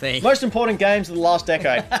off the thing, Most important games of the last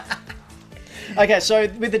decade. Okay, so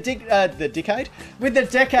with the decade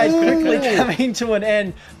quickly coming to an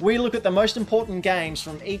end, we look at the most important games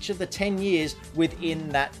from each of the 10 years within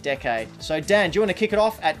that decade. So Dan, do you want to kick it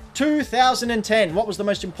off at 2010? What was the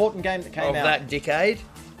most important game that came of out? that decade.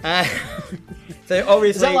 So obviously,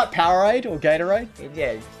 Is that like Powerade or Gatorade?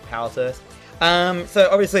 yeah, Power Thirst. So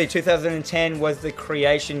obviously 2010 was the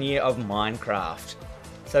creation year of Minecraft.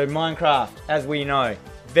 So Minecraft, as we know,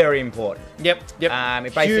 very important. Yep. It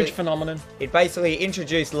basically- Huge phenomenon. It basically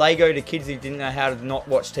introduced Lego to kids who didn't know how to not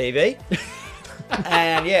watch TV.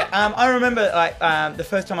 And yeah, I remember the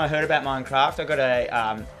first time I heard about Minecraft, I got a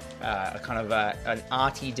kind of an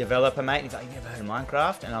arty developer mate. He's like, "You ever heard of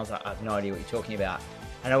Minecraft?" And I was like, "I have no idea what you're talking about."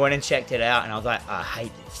 And I went and checked it out, and I was like, "I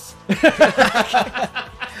hate this."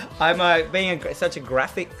 being such a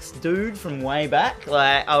graphics dude from way back.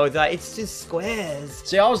 Like I was like, it's just squares.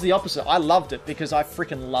 See, I was the opposite. I loved it because I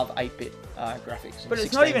freaking love 8-bit graphics. and But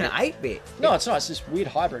it's not even 16-bit. 8-bit. No, it's not. It's this weird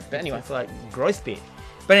hybrid. But anyway, It's like gross bit.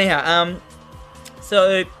 But anyhow,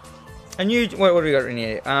 so a new what do we got in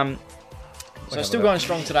here? so still going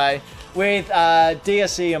strong today with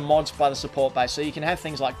DSE and mods by the support base. So you can have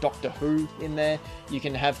things like Doctor Who in there. You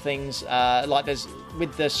can have things like there's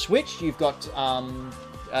with the Switch. You've got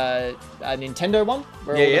a Nintendo one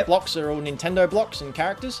where all the blocks are all Nintendo blocks and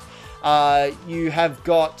characters. You have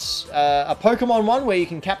got a Pokemon one where you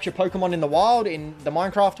can capture Pokemon in the wild in the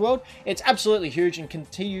Minecraft world. It's absolutely huge and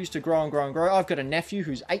continues to grow and grow and grow. I've got a nephew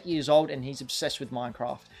who's 8 years old and he's obsessed with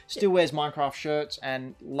Minecraft. Still wears Minecraft shirts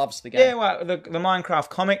and loves the game. Yeah, well, the Minecraft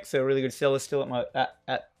comics are a really good seller still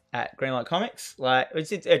at Greenlight Comics. Like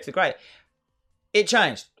it's a great. It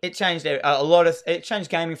changed. It changed a lot of. It changed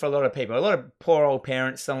gaming for a lot of people. A lot of poor old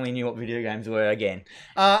parents suddenly knew what video games were again.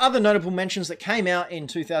 Other notable mentions that came out in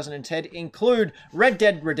 2010 include Red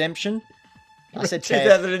Dead Redemption. I said Ted.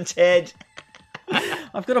 2010.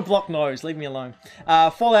 I've got a blocked nose. Leave me alone.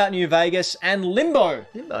 Fallout New Vegas and Limbo.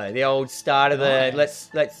 Limbo, the old start of the let's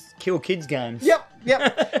kill kids games. Yep.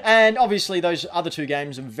 And obviously those other two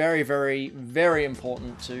games are very, very, very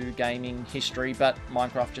important to gaming history, but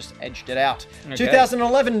Minecraft just edged it out. Okay.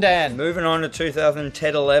 2011, Dan. Moving on to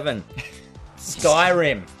 2010-11.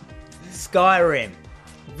 Skyrim.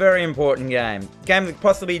 Very important game. Game that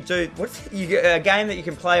possibly a game that you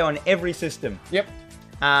can play on every system. Yep.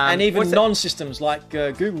 And even what's it- non-systems like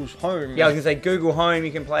Google's Home. Yeah, I was gonna say Google Home.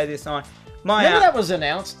 You can play this on. Remember that was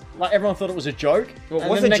announced? Like everyone thought it was a joke. Well, and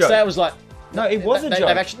was then the a next joke. day it was like, No, it was a they've joke.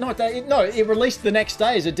 actually, it released the next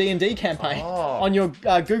day as a D&D campaign Oh. on your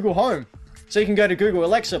Google Home. So you can go to Google,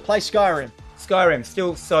 Alexa, play Skyrim. Skyrim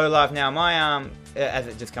still so live now. My as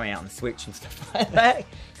it just coming out on the Switch and stuff like that,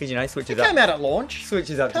 because Switch is It came up. out at launch. Switch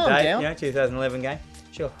is up Calm to date. down. 2011 game.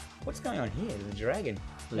 Sure. What's going on here? There's a dragon.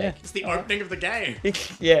 Yeah. It's the opening of the game.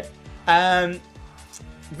 Yeah.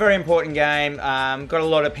 Very important game. Got a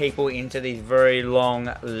lot of people into these very long,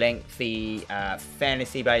 lengthy,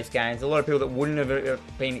 fantasy-based games. A lot of people that wouldn't have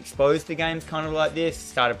been exposed to games kind of like this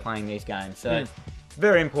started playing these games. So,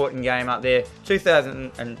 very important game up there.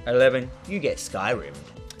 2011, you get Skyrim.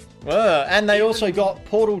 And they also got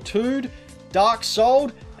Portal 2, Dark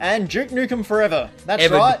Soul, and Duke Nukem Forever. That's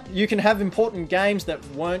Ever- right. You can have important games that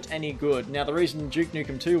weren't any good. Now, the reason Duke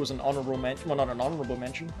Nukem 2 was an honorable mention, well, not an honorable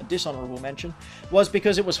mention, a dishonorable mention, was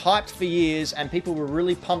because it was hyped for years and people were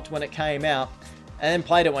really pumped when it came out, and then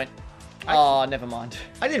played it, went, oh, never mind.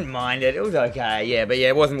 I didn't mind it. It was okay. Yeah, but yeah,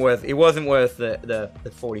 it wasn't worth the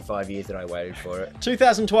 45 years that I waited for it.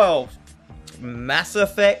 2012. Mass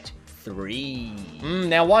Effect 3.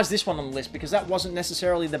 Now, why is this one on the list? Because that wasn't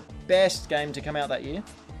necessarily the best game to come out that year.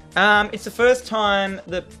 It's the first time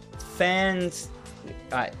that fans,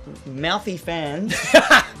 mouthy fans,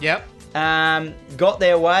 Yep. got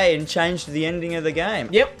their way and changed the ending of the game.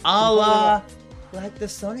 Yep. A la like the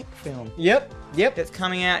Sonic film Yep. that's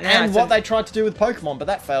coming out now. And It's what a- they tried to do with Pokemon, but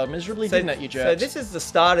that failed miserably, didn't it, you jerks? So this is the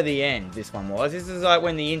start of the end. This one was. This is like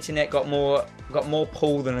when the internet got more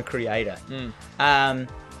pull than a creator.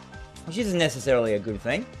 Which isn't necessarily a good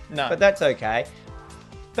thing. No. But that's okay.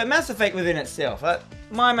 But Mass Effect within itself,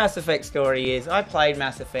 my Mass Effect story is I played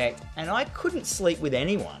Mass Effect and I couldn't sleep with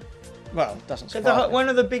anyone. Well, it doesn't Because surprise me. one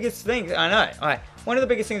of the biggest things, I know, one of the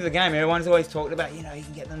biggest things of the game, everyone's always talked about, you can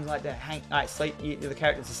get them like to the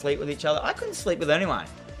characters to sleep with each other. I couldn't sleep with anyone.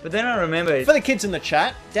 But then I remembered, For the kids in the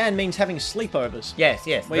chat, Dan means having sleepovers. yes,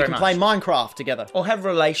 Where you very can much. play Minecraft together. Or have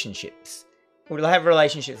relationships. Or have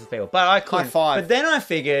relationships with people. But I couldn't. High five. But then I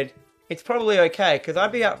figured it's probably okay because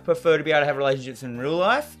prefer to be able to have relationships in real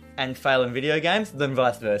life and fail in video games than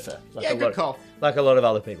vice versa. Like Yeah, a good lot, call. Like a lot of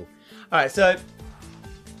other people. All right, so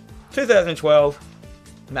 2012,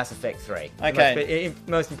 Mass Effect 3. Okay.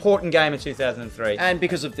 Most important game of 2003. And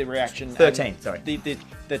because of the reaction. 13, and sorry. The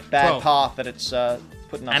bad 12. path that it's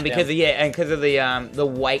putting us And because of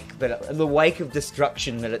the wake of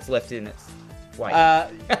destruction that it's left in its wake.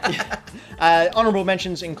 Honorable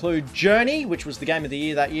mentions include Journey, which was the game of the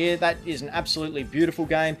year that year. That is an absolutely beautiful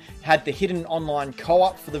game. Had the hidden online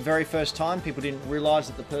co-op for the very first time. People didn't realise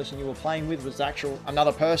that the person you were playing with was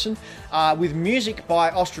another person. With music by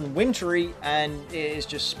Austrian Wintry, and it is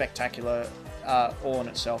just spectacular all in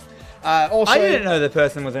itself. Also, I didn't know the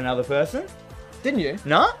person was another person. Didn't you?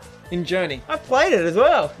 No? In Journey. I played it as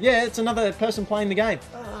well. Yeah, it's another person playing the game.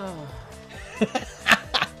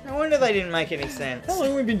 No wonder they didn't make any sense. How long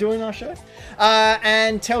have we been doing our show?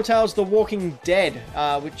 And Telltale's The Walking Dead,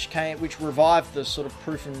 which revived the sort of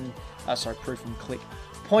proof and click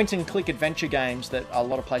point-and-click adventure games that a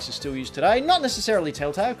lot of places still use today. Not necessarily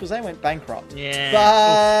Telltale, because they went bankrupt. Yeah.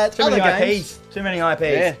 But Too other many games... IPs. Too many IPs.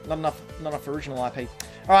 Yeah, not enough original IP.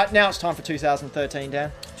 All right, now it's time for 2013,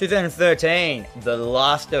 Dan. 2013, The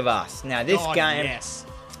Last of Us. Now this God, game, yes.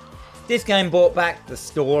 this game brought back the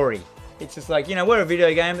story. It's just like, we're a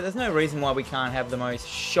video game, but there's no reason why we can't have the most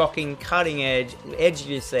shocking, cutting edge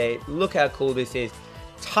you see. Look how cool this is.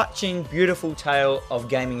 Touching, beautiful tale of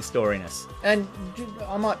gaming storiness. And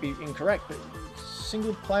I might be incorrect, but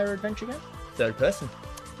single-player adventure game? Third person.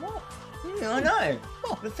 What? Yeah, I know.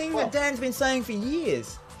 The thing that Dan's been saying for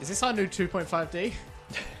years. Is this our new 2.5D?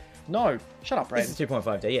 No. Shut up, Brad. This is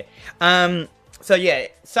 2.5D, yeah. So yeah,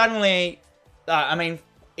 suddenly,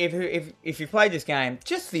 if you played this game,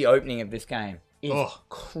 just the opening of this game is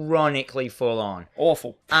chronically full on.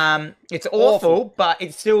 Awful. It's awful, but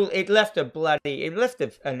it left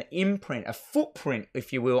an imprint, a footprint,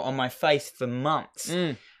 if you will, on my face for months.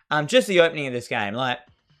 Just the opening of this game, like.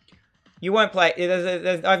 You won't play.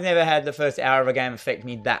 I've never had the first hour of a game affect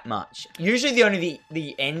me that much. Usually, only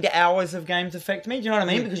the end hours of games affect me. Do you know what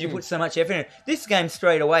I mean? Because you put so much effort in it. This game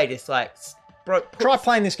straight away just like Try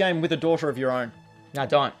playing this game with a daughter of your own. No,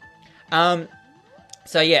 don't.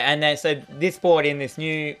 So yeah, and then so this brought in this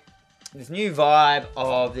new vibe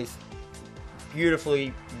of this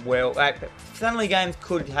beautifully suddenly games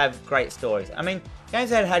could have great stories. I mean,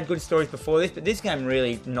 games had good stories before this, but this game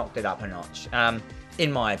really knocked it up a notch. In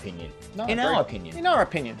my opinion. No, In our opinion. In our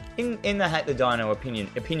opinion. In the Hack the Dino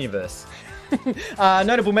opinionverse.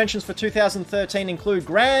 Notable mentions for 2013 include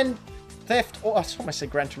Grand Theft Auto... I almost said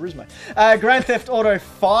Gran Turismo. Grand Theft Auto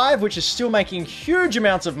 5, which is still making huge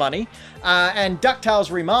amounts of money. And DuckTales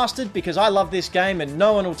Remastered, because I love this game and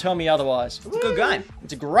no one will tell me otherwise. It's a good game.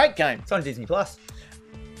 It's a great game. It's on Disney Plus.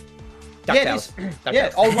 Yeah, it is.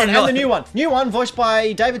 Yeah, old one and the new one. New one voiced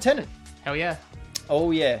by David Tennant. Hell yeah.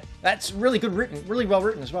 Oh yeah, that's really good written, really well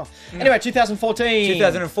written as well. Anyway, 2014.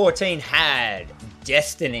 2014 had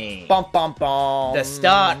Destiny. Bum bum bum. The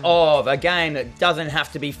start of a game that doesn't have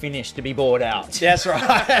to be finished to be bought out. That's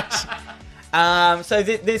right. So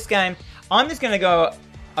this game, I'm just going to go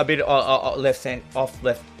a bit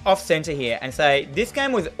off center here and say this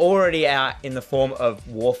game was already out in the form of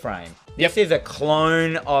Warframe. This is a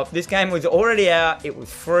clone of... This game was already out, it was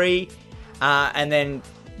free, and then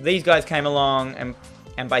these guys came along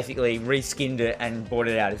and basically reskinned it and brought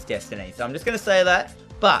it out as Destiny. So I'm just going to say that,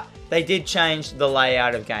 but they did change the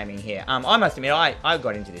layout of gaming here. I must admit, I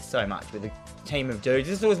got into this so much with a team of dudes.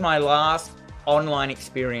 This was my last online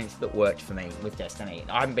experience that worked for me with Destiny.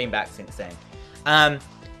 I haven't been back since then.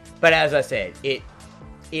 But as I said,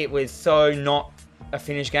 it was so not a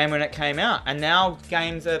finished game when it came out. And now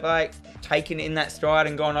games are like taken in that stride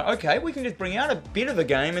and gone, okay, we can just bring out a bit of a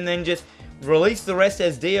game and then just release the rest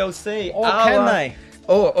as DLC. Or can they?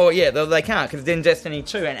 Oh yeah, they can't, because then Destiny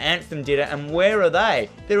 2 and Anthem did it, and where are they?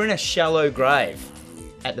 They're in a shallow grave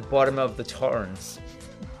at the bottom of the torrents.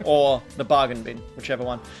 Or the bargain bin, whichever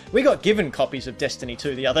one. We got given copies of Destiny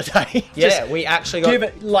 2 the other day. Yeah, we actually got... Give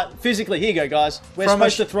it, like, physically, here you go, guys. We're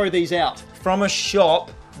supposed to throw these out. From a shop,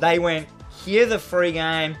 they went, here's a free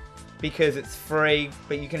game, because it's free,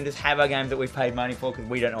 but you can just have our games that we've paid money for because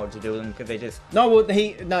we don't know what to do with them because they just... No,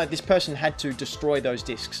 this person had to destroy those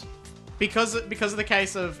discs. Because of the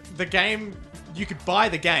case of the game, you could buy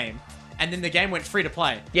the game, and then the game went free to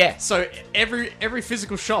play. Yeah. So every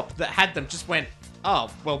physical shop that had them just went,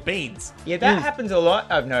 oh, well, beans. Yeah, that happens a lot,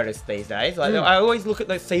 I've noticed these days. Like, I always look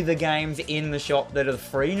at see the games in the shop that are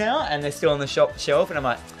free now, and they're still on the shop shelf, and I'm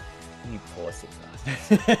like, you poor sick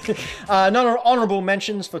bastard. Non-honourable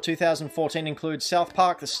mentions for 2014 include South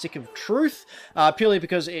Park: The Stick of Truth, purely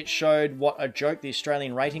because it showed what a joke the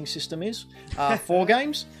Australian rating system is for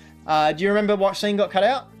games. Do you remember what scene got cut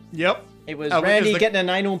out? Yep. It was Randy getting an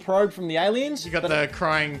anal probe from the aliens. You got the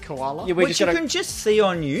crying koala. Yeah, which you can just see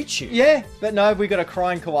on YouTube. Yeah, but no, we got a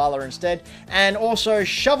crying koala instead. And also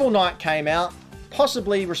Shovel Knight came out,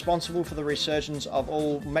 possibly responsible for the resurgence of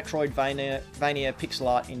all Metroidvania pixel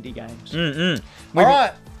art indie games. All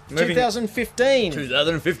right, 2015.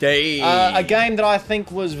 2015. A game that I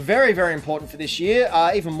think was very, very important for this year.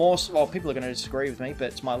 Even more, well, people are going to disagree with me, but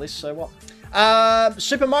it's my list, so what?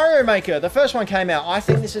 Super Mario Maker, the first one came out. I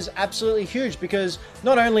think this is absolutely huge because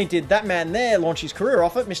not only did that man there launch his career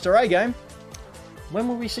off it, Mr. A Game, when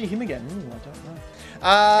will we see him again? Ooh, I don't know.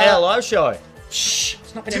 At a live show. Shh,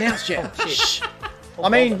 it's not been announced yet. Shh. I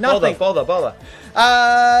mean, nothing. Bother.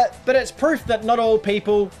 But it's proof that not all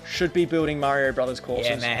people should be building Mario Brothers courses.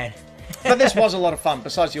 Yeah, man. But this was a lot of fun,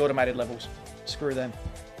 besides the automated levels. Screw them.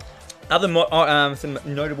 Other some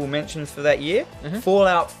notable mentions for that year.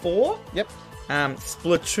 Fallout 4. Yep.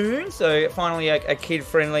 Splatoon, so finally a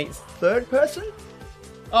kid-friendly third person.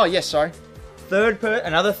 Oh, yes, sorry.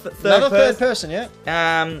 Another Another third person, yeah.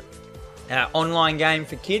 Online game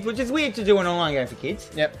for kids, which is weird to do an online game for kids.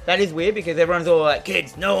 Yep. That is weird because everyone's all like,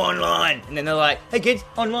 kids, no online. And then they're like, hey kids,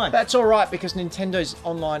 online. That's all right because Nintendo's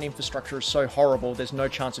online infrastructure is so horrible, there's no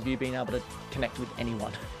chance of you being able to connect with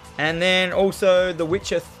anyone. And then also The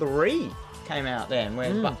Witcher 3 came out then.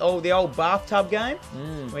 Where the old bathtub game.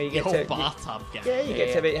 Where you The get whole to... bathtub game. Yeah, you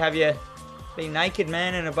get to have your naked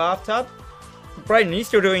man in a bathtub. Brayden, you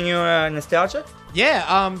still doing your nostalgia?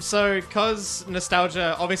 Yeah, so because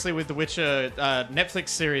nostalgia, obviously with The Witcher Netflix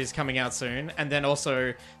series coming out soon, and then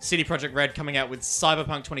also CD Projekt Red coming out with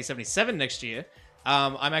Cyberpunk 2077 next year,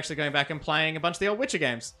 I'm actually going back and playing a bunch of the old Witcher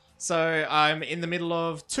games. So I'm in the middle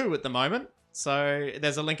of 2 at the moment. So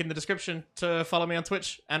there's a link in the description to follow me on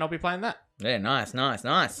Twitch, and I'll be playing that. Yeah, nice.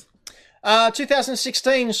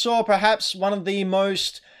 2016 saw perhaps one of the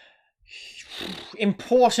most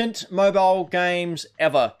important mobile games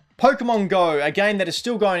ever. Pokemon Go, a game that is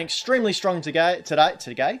still going extremely strong today.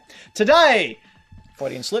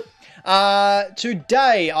 Freudian slip.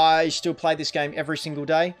 Today, I still play this game every single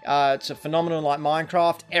day. It's a phenomenon like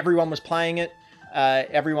Minecraft. Everyone was playing it.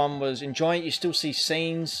 Everyone was enjoying it. You still see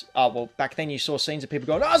scenes. Back then you saw scenes of people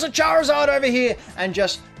going, "Oh, there's a Charizard over here!" And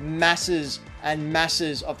just masses and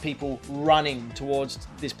masses of people running towards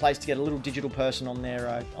this place to get a little digital person on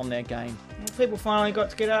their game. People finally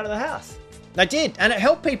got to get out of the house. They did, and it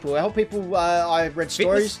helped people. I read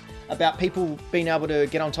stories about people being able to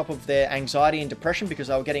get on top of their anxiety and depression because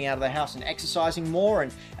they were getting out of their house and exercising more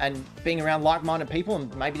and being around like-minded people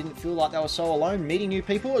and maybe didn't feel like they were so alone, meeting new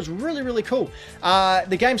people. It was really, really cool.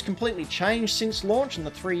 The game's completely changed since launch in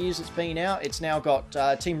the 3 years it's been out. It's now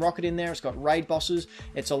got Team Rocket in there. It's got raid bosses.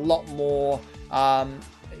 It's a lot more...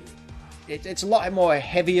 it's a lot more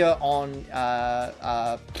heavier on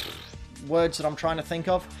words that I'm trying to think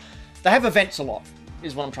of. They have events a lot,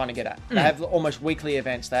 is what I'm trying to get at. They have almost weekly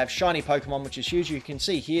events. They have shiny Pokemon, which is huge. You can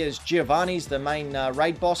see here's Giovanni's the main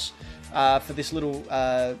raid boss for this little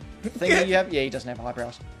thing that you have. Yeah, he doesn't have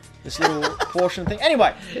eyebrows. This little portion thing.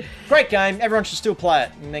 Anyway, great game. Everyone should still play it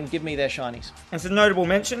and then give me their shinies. And some notable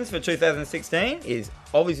mentions for 2016 is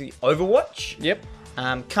obviously Overwatch. Yep.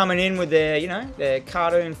 Coming in with their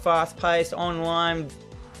cartoon, fast-paced, online,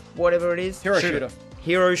 whatever it is. Hero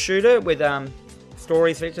shooter with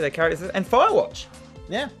stories for each of their characters. And Firewatch.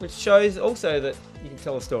 Yeah. Which shows also that you can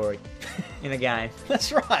tell a story in a game.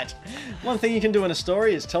 That's right. One thing you can do in a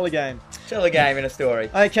story is tell a game. Tell a game in a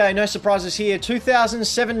story. Okay, no surprises here.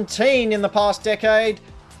 2017 in the past decade,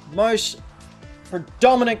 most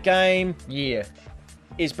predominant game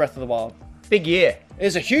is Breath of the Wild. Big year. It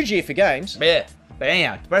was a huge year for games. Yeah. But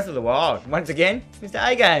anyhow, Breath of the Wild, once again, Mr.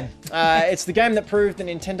 A game. It's the game that proved that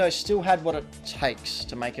Nintendo still had what it takes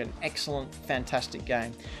to make an excellent, fantastic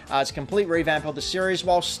game. It's a complete revamp of the series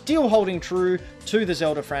while still holding true to the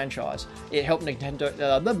Zelda franchise. It helped Nintendo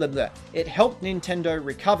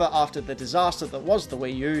recover after the disaster that was the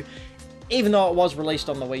Wii U, even though it was released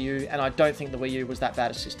on the Wii U, and I don't think the Wii U was that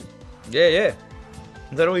bad a system. Yeah.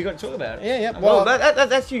 Is that all you got to talk about? Yeah. Well,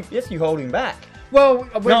 that's you holding back. Well,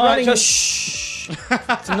 we're running... Shh.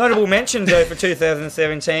 Some notable mentions though for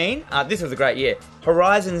 2017. This was a great year.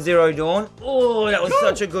 Horizon Zero Dawn. Oh, that was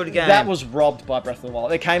such a good game. That was robbed by Breath of the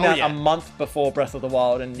Wild. It came out a month before Breath of the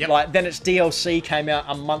Wild, and then its DLC came out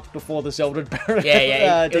a month before the Zelda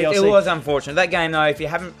DLC. It was unfortunate. That game though, if you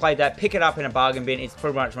haven't played that, pick it up in a bargain bin. It's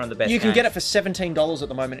pretty much one of the best. You can get it for $17 at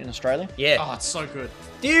the moment in Australia. Yeah. Oh, it's so good.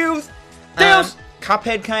 Deals.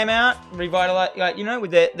 Cuphead came out, revitalized,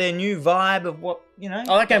 with their new vibe of what,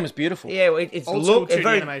 Oh, that game was beautiful. Yeah, it's Old school 2D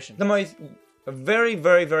very, animation. A very,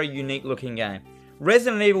 very, very unique looking game.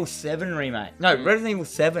 Resident Evil 7 remake. No, Resident Evil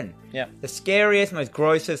 7. Yeah. The scariest, most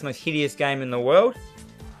grossest, most hideous game in the world.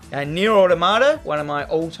 And Nier Automata, one of my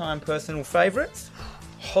all-time personal favorites.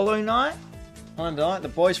 Hollow Knight.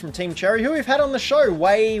 The boys from Team Cherry, who we've had on the show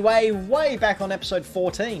way back on episode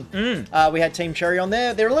 14. We had Team Cherry on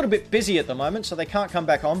there. They're a little bit busy at the moment, so they can't come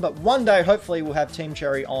back on, but one day, hopefully, we'll have Team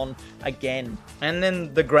Cherry on again. And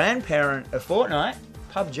then the grandparent of Fortnite,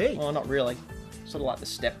 PUBG. Well, not really. Sort of like the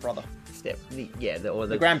stepbrother.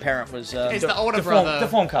 The grandparent was... It's the older brother. The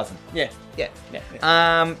form cousin. Yeah.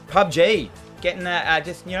 PUBG. Getting that,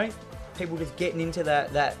 people just getting into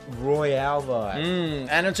that Royale vibe.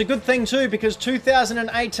 And it's a good thing too, because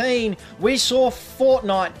 2018 we saw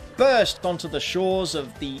Fortnite burst onto the shores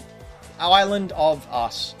of the island of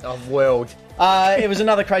us. Of world. It was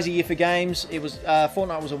another crazy year for games. It was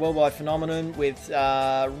Fortnite was a worldwide phenomenon, with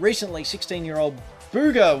recently 16-year-old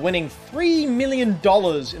Booga winning $3 million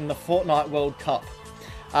in the Fortnite World Cup.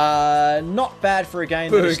 Not bad for a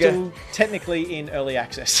game that is Booga. still technically in early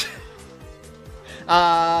access.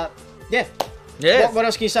 Yeah. Yes. What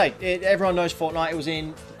else can you say? Everyone knows Fortnite. It was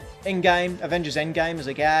in Endgame, Avengers Endgame as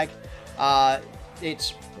a gag.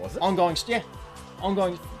 It's Was it? ongoing. Yeah,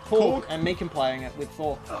 ongoing. Korg Korg? and me playing it with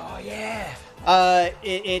Thor. Oh, yeah.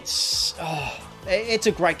 It's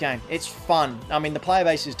a great game. It's fun. I mean, the player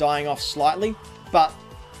base is dying off slightly, but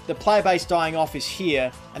the player base dying off is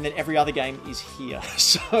here, and then every other game is here.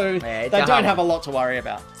 So it's they a don't hard have a one. lot to worry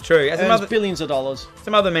about. It's true. As Earns billions of dollars.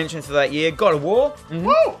 some other mentions for that year. God of War.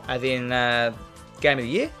 Woo! As in Game of the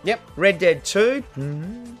Year. Yep. Red Dead 2.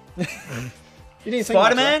 You didn't think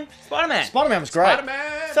much of Spider-Man. Spider-Man. that. Spider-Man was great.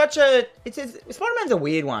 Spider-Man! Spider-Man's a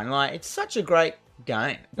weird one. Like, it's such a great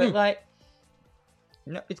game, but like,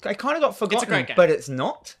 no, it kind of got forgotten. great game. But it's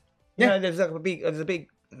not. You Yeah. know, there's a big.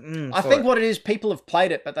 I think what it is, people have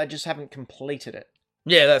played it, but they just haven't completed it.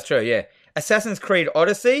 Yeah, that's true. Yeah, Assassin's Creed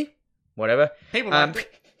Odyssey, whatever. People liked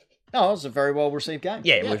it. Oh, it was a very well received game.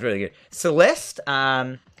 Yeah, it was really good. Celeste,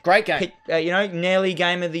 Great game. nearly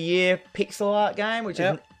Game of the Year pixel art game, which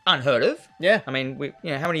Yep. is unheard of. Yeah. I mean,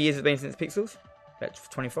 how many years has it been since Pixels? About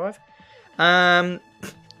 25.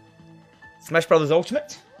 Smash Brothers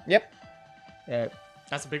Ultimate. Yep.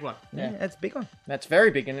 That's a big one. Yeah, that's a big one. That's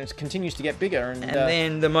very big, and it continues to get bigger. And, And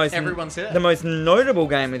then the most Everyone's here. the most notable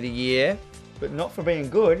game of the year, but not for being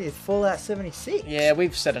good, is Fallout 76. yeah,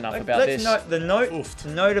 we've said enough about Let's this.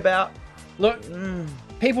 note about. Look,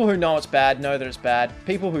 people who know it's bad know that it's bad.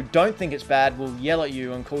 People who don't think it's bad will yell at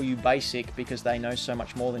you and call you basic because they know so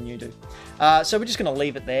much more than you do. So we're just going to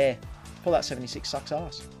leave it there. Fallout 76 sucks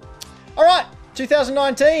ass. All right,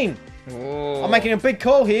 2019. Ooh. I'm making a big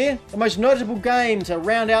call here. The most notable game to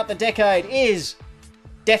round out the decade is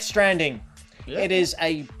Death Stranding. Yeah. It is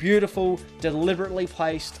a beautiful, deliberately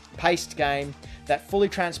paced game that fully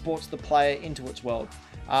transports the player into its world.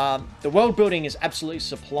 The world building is absolutely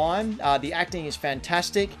sublime. The acting is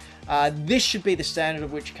fantastic. This should be the standard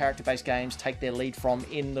of which character-based games take their lead from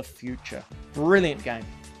in the future. Brilliant game.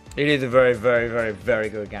 It is a very, very, very, very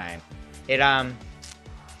good game. It's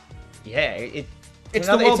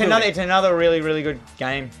another really, really good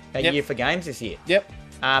game Yep. year for games this year. Yep.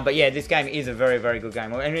 But yeah, this game is a very, very good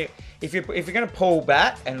game. And if you're going to pull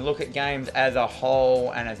back and look at games as a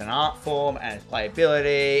whole, and as an art form, and as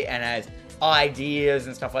playability, and as ideas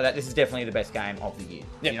and stuff like that, this is definitely the best game of the year.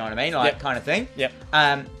 Yep. You know what I mean? Like, Yep. kind of thing. Yep.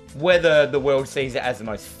 Whether the world sees it as the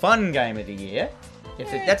most fun game of the year,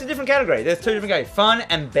 that's a different category. There's two different categories: fun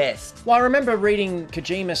and best. Well, I remember reading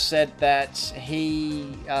Kojima said that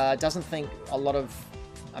he doesn't think a lot of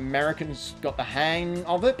Americans got the hang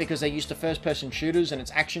of it because they're used to first-person shooters and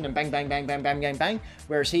it's action and bang, bang, bang, bang, bang, bang, bang.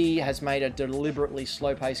 Whereas he has made a deliberately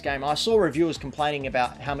slow-paced game. I saw reviewers complaining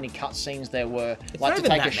about how many cutscenes there were, like not to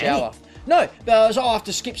even take a that shower. No, I have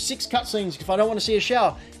to skip 6 cutscenes if I don't want to see a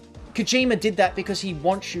shower. Kojima did that because he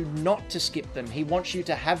wants you not to skip them. He wants you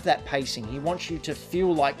to have that pacing. He wants you to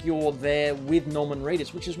feel like you're there with Norman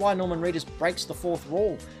Reedus, which is why Norman Reedus breaks the fourth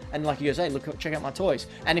wall. And like he goes, hey, look, check out my toys.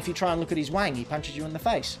 And if you try and look at his wang, he punches you in the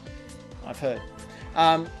face. I've heard.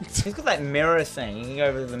 He's got that mirror thing. You can go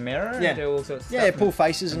over to the mirror Yeah. and do all sorts of Yeah, stuff. pull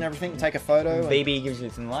faces and everything, take a photo. and- BB gives you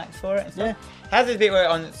some likes for it and stuff. Yeah. How's this bit where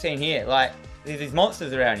on scene here? Like, there's these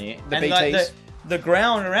monsters around you. The and like BTs. the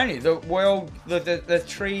ground around you, the world, the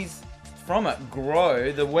trees from it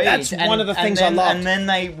grow, the weeds. That's one of the things I then, loved. And then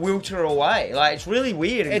they wilter away. Like, it's really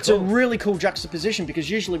weird and It's cool. a really cool juxtaposition because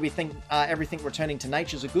usually we think everything returning to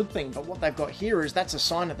nature is a good thing, but what they've got here is that's a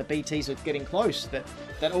sign that the BTs are getting close,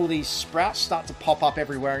 that all these sprouts start to pop up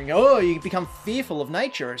everywhere and you become fearful of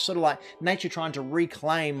nature. It's sort of like nature trying to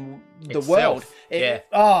reclaim the Itself, world.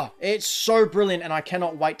 yeah. It's so brilliant and I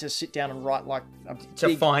cannot wait to sit down and write like a to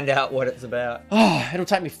big... find out what it's about. It'll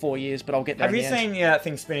take me 4 years, but I'll get there Have in you the end. seen that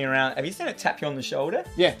thing spinning around? Have you seen it tap you on the shoulder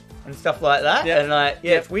Yeah. and stuff like that? Yeah. And like,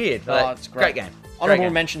 yeah, it's weird. Like, It's great. game. Honorable Great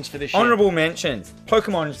game. mentions for this year. Honorable mentions: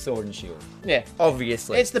 Pokemon Sword and Shield, Yeah.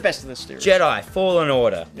 obviously. It's the best of the series. Jedi Fallen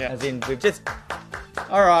Order. Yeah. As in, we've just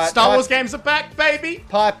All right. Star Wars games are back, baby!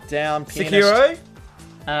 Pipe down, pianist. Sekiro.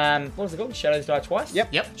 What was it called? Shadows Die Twice. Yep.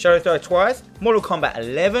 Yep. Shadows Die Twice. Mortal Kombat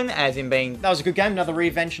 11, as in being That was a good game. Another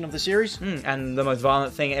reinvention of the series. and the most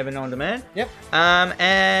violent thing ever known to man. Yep.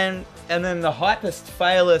 And then the hypest,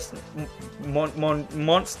 failest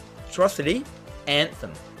monstrosity,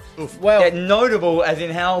 Anthem. Well, Yeah, notable as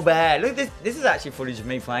in how bad. Look, this is actually footage of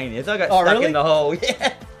me playing this. I got stuck really? in the hole.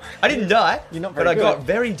 Yeah. I didn't die. You're not but very I got good.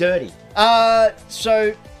 very dirty.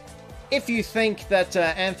 so if you think that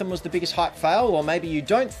Anthem was the biggest hype fail, or maybe you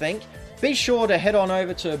don't think, be sure to head on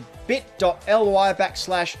over to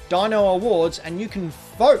bit.ly/Dino Awards and you can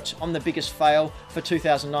vote on the biggest fail for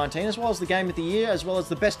 2019, as well as the game of the year, as well as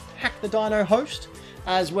the best Hack the Dino host,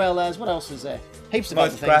 as well as, what else is there? Heaps of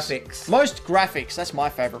Most other things. graphics. Most graphics, that's my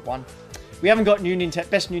favourite one. We haven't got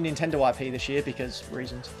best new Nintendo IP this year because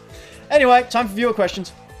reasons. Anyway, time for viewer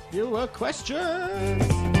questions. Viewer question.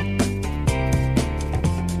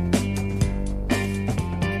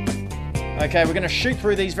 Okay, we're going to shoot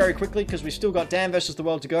through these very quickly because we've still got Dan versus the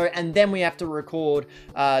World to go, and then we have to record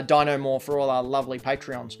Dino More for all our lovely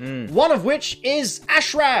Patreons. One of which is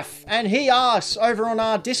Ashraf, and he asks over on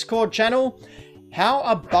our Discord channel, how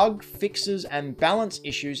are bug fixes and balance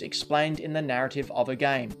issues explained in the narrative of a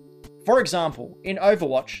game? For example, in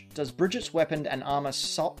Overwatch, does Bridget's weapon and armor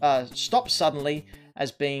stop suddenly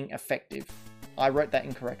as being effective? I wrote that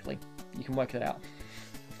incorrectly. You can work it out.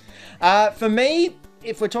 For me,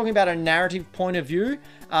 if we're talking about a narrative point of view,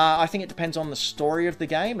 I think it depends on the story of the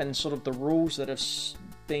game and sort of the rules that have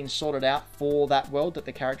been sorted out for that world that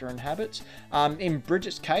the character inhabits. In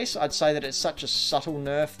Bridget's case, I'd say that it's such a subtle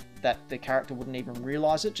nerf that the character wouldn't even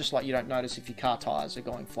realize it, just like you don't notice if your car tires are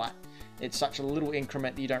going flat. It's such a little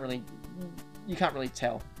increment that you can't really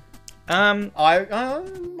tell. You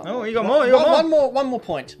got more. One more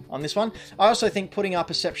point on this one. I also think putting our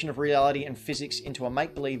perception of reality and physics into a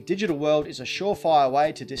make-believe digital world is a surefire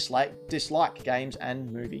way to dislike games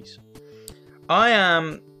and movies.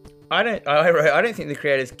 I don't think the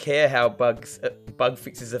creators care how bug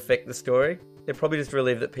fixes affect the story. They're probably just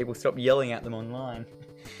relieved that people stop yelling at them online.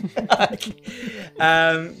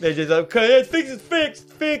 They're just like, okay, it's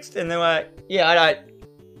fixed, and they're like, yeah, I don't.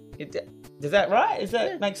 Is that right? Does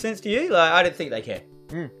that make sense to you? Like, I don't think they care.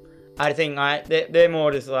 I think they're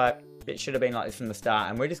more just like, it should have been like this from the start,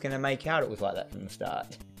 and we're just going to make out it was like that from the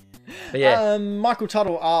start. But yeah. Michael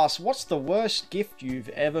Tuttle asks, what's the worst gift you've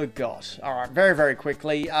ever got? All right, very, very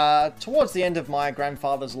quickly. Towards the end of my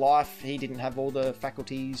grandfather's life, he didn't have all the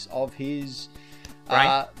faculties of his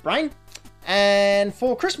brain. And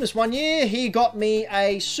for Christmas one year, he got me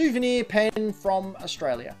a souvenir pen from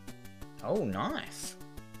Australia. Oh, nice.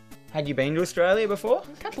 Had you been to Australia before?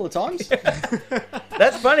 A couple of times.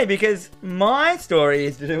 That's funny because my story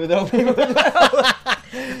is to do with old people as well.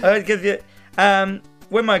 Because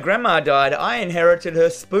when my grandma died, I inherited her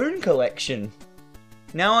spoon collection.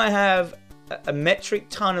 Now I have a metric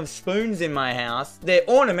ton of spoons in my house. They're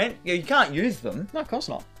ornament. You can't use them. No, of course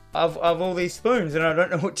not. Of all these spoons, and I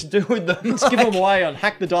don't know what to do with them. Let's give them away on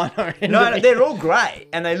Hack the Dino. No, they're all great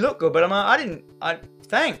and they look good, but I'm like,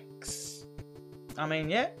 thanks. I mean,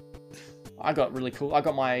 yeah. I got really cool. I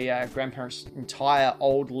got my grandparents' entire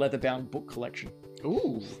old leather-bound book collection.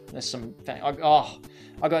 Ooh. There's some... I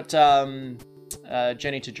got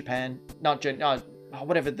Journey to Japan.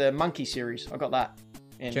 Whatever, the Monkey series. I got that.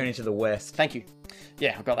 Journey to the West. Thank you.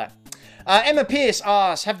 Yeah, I got that. Emma Pierce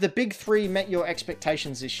asks, have the big three met your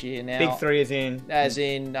expectations this year? Now, Big three is in... As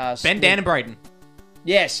in... Ben, Dan, and Braden.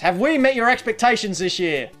 Yes. Have we met your expectations this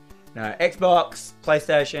year? No, Xbox,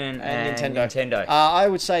 PlayStation, and Nintendo. I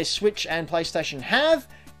would say Switch and PlayStation have.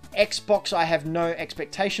 Xbox I have no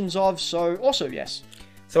expectations of, so also yes.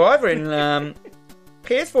 So I've written...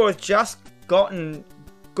 PS4 has just gotten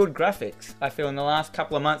good graphics, I feel, in the last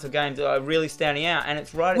couple of months of games that are really standing out, and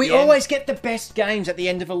it's right at the end. We always get the best games at the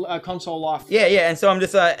end of a console life. Yeah, and so I'm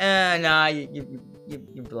just like, nah, you're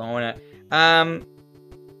blowing it.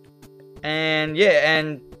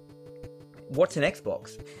 And what's an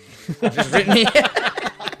Xbox? I've just written here.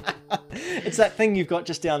 It's that thing you've got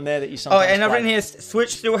just down there that you sometimes and I've play. written here,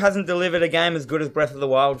 Switch still hasn't delivered a game as good as Breath of the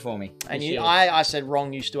Wild for me. And this year. I said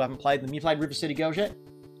wrong, you still haven't played them. You played River City Girls yet?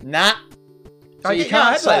 Nah. So I you did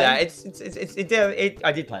can't play say that.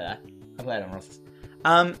 I did play that. I played it on Ross's.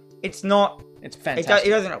 It's not... It's fantastic. It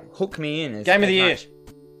doesn't hook me in. Game of the year.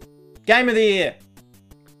 Game of the year.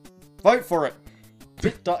 Vote for it.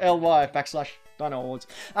 bit.ly/Dino Awards.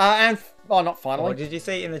 Not finally. Oh, did you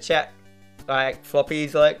see in the chat, like,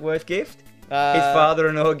 Floppy's worst gift? His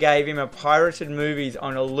father-in-law gave him a pirated movies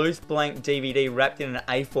on a loose blank DVD wrapped in an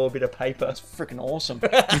A4 bit of paper. That's freaking awesome.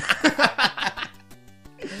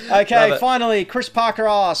 Okay, finally, Chris Parker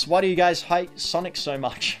asks, why do you guys hate Sonic so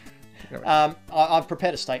much? I've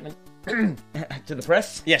prepared a statement. To the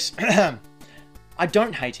press? Yes. I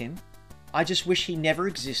don't hate him. I just wish he never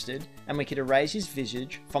existed and we could erase his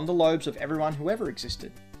visage from the lobes of everyone who ever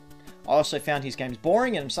existed. I also found his games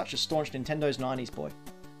boring and am such a staunch Nintendo's 90s boy.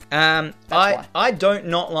 why. I don't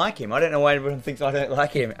not like him. I don't know why everyone thinks I don't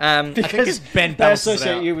like him. Because it's Ben they balances it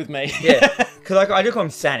associate out. you with me. Yeah, because I do call him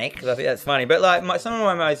Sonic because I think that's funny. But like some of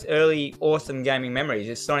my most early awesome gaming memories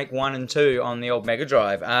is Sonic 1 and 2 on the old Mega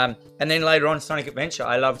Drive. And then later on Sonic Adventure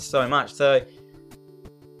I loved so much. So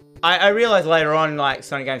I realized later on like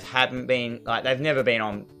Sonic games haven't been like they've never been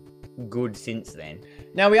on good since then.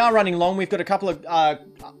 Now, we are running long. We've got a couple of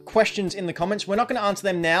questions in the comments. We're not going to answer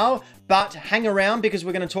them now, but hang around because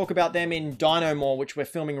we're going to talk about them in Dino More, which we're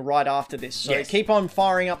filming right after this. So Yes. keep on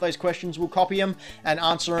firing up those questions. We'll copy them and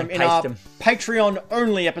answer them And in paste our them.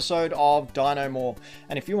 Patreon-only episode of Dino More.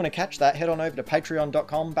 And if you want to catch that, head on over to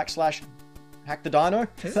patreon.com/hackthedino.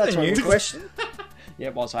 Is that a new question? Yeah,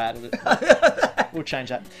 it was. I added it. We'll change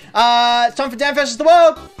that. It's time for Dan versus the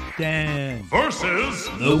World. Damn. Versus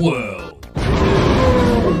the world.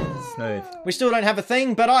 Smooth. We still don't have a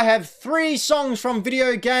thing, but I have 3 songs from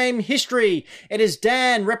video game history. It is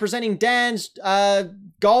Dan representing Dan's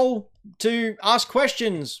goal to ask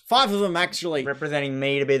questions. 5 of them, actually. Representing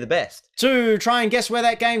me to be the best. To try and guess where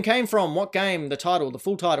that game came from. What game? The title, the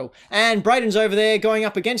full title. And Braden's over there going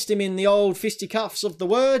up against him in the old fisticuffs of the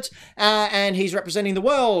words. And he's representing the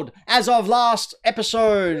world. As of last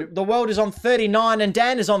episode, the world is on 39 and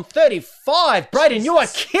Dan is on 35. Braden, you are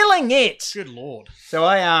killing it! Good lord. So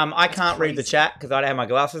I can't read the chat because I don't have my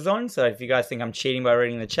glasses on. So if you guys think I'm cheating by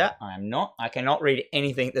reading the chat, I am not. I cannot read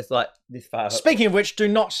anything that's like this far. Speaking of which, do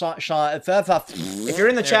not If you're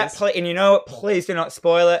in the There chat, it is. and you know it, please do not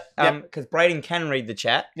spoil it. Yep. Because Braden can read the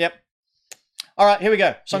chat. Yep. All right, here we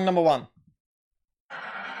go. Song number 1.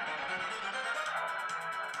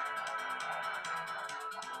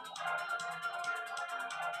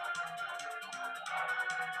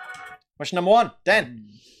 Question number 1, Dan.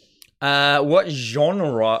 What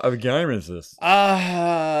genre of game is this?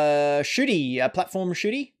 Shooty, platform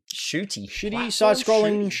shooty, Shooty. shooty,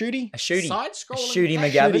 side-scrolling shooty. A shooty. Side-scrolling. Shooty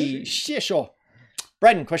McGavin. Shooty. Yeah, sure.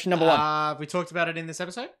 Braden, question number 1. Have we talked about it in this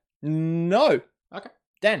episode? No. Okay.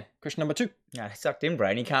 Dan, question number 2. No, I sucked in,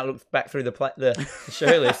 Braden. You can't look back through the show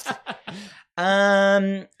list.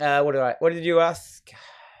 What did you ask?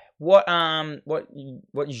 What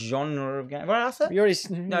genre of game? What did I ask that? You already.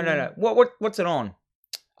 No. What's it on?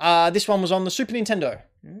 This one was on the Super Nintendo.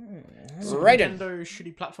 Braden. Nintendo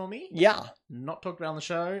shitty platformy. Yeah. Not talked about on the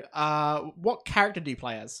show. What character do you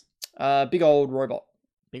play as? Big old robot.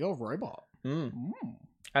 Big old robot. Mm.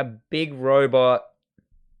 A big robot.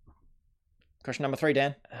 Question number 3,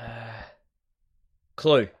 Dan.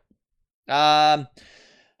 Clue.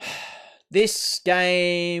 This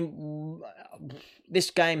game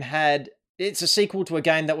had. It's a sequel to a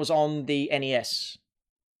game that was on the NES.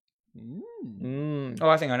 Oh,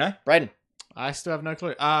 I think I know. Braden. I still have no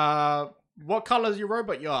clue. What color is your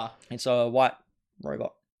robot you are? It's a white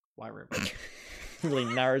robot. White robot. Really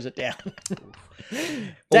narrows it down. Well,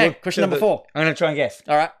 Dan, look, question so number 4. I'm going to try and guess.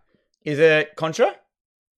 All right. Is it Contra?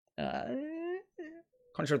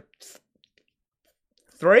 Contra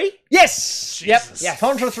 3? Yes. Jesus. Yep.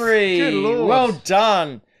 Contra 3. Good lord. Well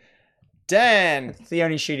done, Dan. It's the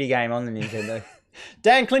only shooty game on the Nintendo.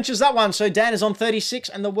 Dan clinches that one, so Dan is on 36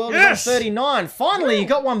 and the world Yes! is on 39. Finally, you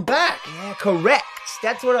got one back. Yeah, correct.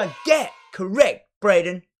 That's what I get. Correct,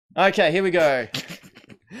 Braden. Okay, here we go.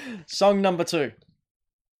 Song number 2.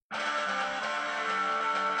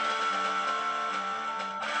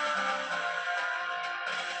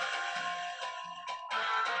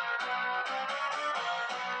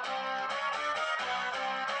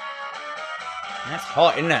 That's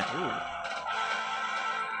hot, isn't it?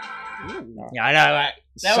 Yeah, I know. Right?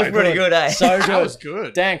 That So was pretty good, eh? So good. That was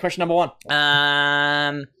good. Dan, question number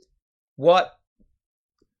 1. What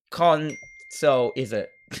console is it?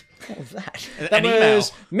 What was that? That An email.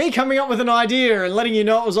 was me coming up with an idea and letting you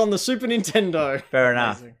know it was on the Super Nintendo. Fair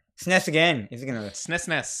enough. Amazing. SNES again. Is it gonna?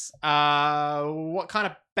 SNES. What kind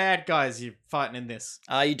of bad guys are you fighting in this?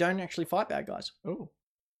 You don't actually fight bad guys. Oh,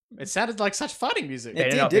 it sounded like such fighting music. It Better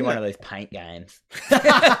did, not be didn't one it? of those paint games.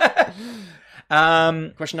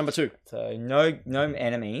 Question number 2. So no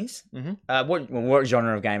enemies. Mhm. What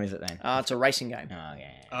genre of game is it then? It's a racing game. Oh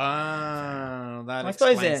yeah. That I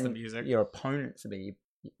suppose explains the then music. your opponents would be.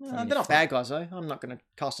 They're not bad guys, though. I'm not going to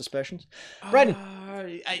cast aspersions. Braden.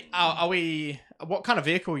 Are we? What kind of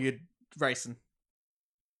vehicle are you racing?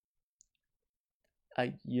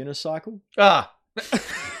 A unicycle? Ah.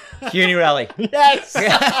 Uni Rally. Yes!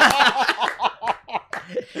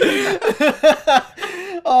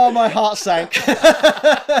 Oh, my heart sank.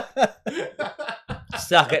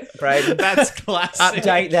 Suck it, Braden. That's classic.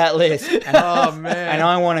 Update that list. Oh man. And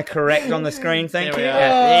I want to correct on the screen. Thank There you. we are.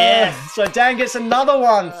 Yes. So Dan gets another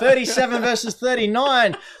one. 37 versus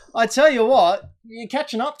 39. I tell you what, You're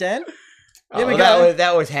catching up, Dan. Here we Well, go.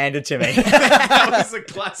 That was handed to me. That was a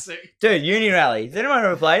classic. Dude, Uni Rally. Has anyone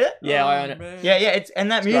ever played it? Yeah, I own Oh, it. man. Yeah, it's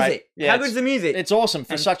and that music. great. Yeah, How it's- good's the music? It's awesome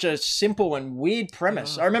for such a simple and weird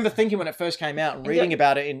premise. I remember thinking when it first came out and reading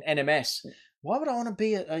about it in NMS, why would I want to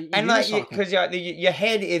be a and like unicycle? because your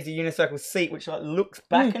head is a unicycle seat, which like looks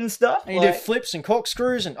back and stuff. And you do like, flips and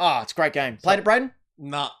corkscrews and it's a great game. Played it, Braden?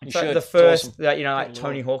 Nah. You it's like should. the It's first, awesome. like, you know, like Good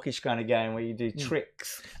Tony Hawkish kind of game where you do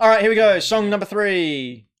tricks. All right, here we go. Song number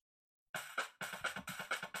 3.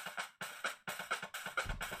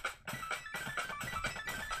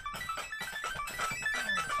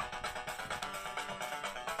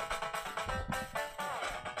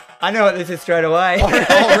 I know what this is straight away. Oh,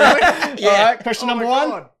 really? Yeah. All right, question Oh number my 1.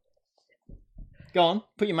 God. Go on.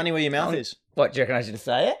 Put your money where your mouth is. What, do you reckon I should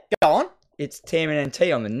say it? Go on. It's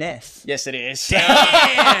TMNT on the NES. Yes, it is.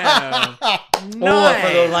 Damn. Or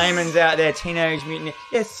for the layman's out there, Teenage Mutant.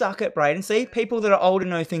 Yeah, suck it, Braden. See, people that are older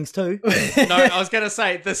know things too. No, I was gonna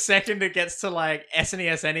say the second it gets to like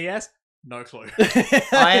SNES, NES, no clue.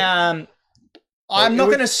 I I'm It not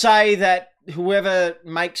would- going to say that whoever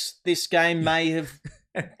makes this game may have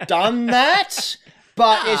done that,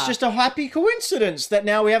 but it's just a happy coincidence that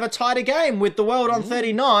now we have a tighter game with the world on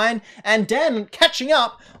 39 and Dan catching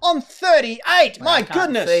up on 38. My can't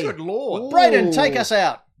goodness. see. Good lord. Braden, take us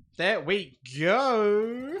out. There we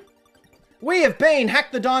go. We have been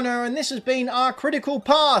Hack the Dino, and this has been our Critical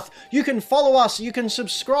Path. You can follow us, you can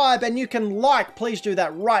subscribe, and you can like. Please do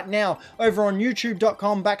that right now over on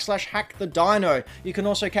youtube.com/hackthedino. You can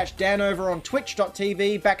also catch Dan over on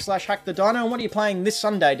twitch.tv/hackthedino. And what are you playing this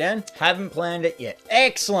Sunday, Dan? haven't planned it yet.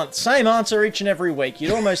 Excellent. Same answer each and every week.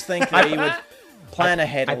 You'd almost think that he would plan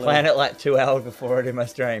ahead a I little. plan it like 2 hours before I do my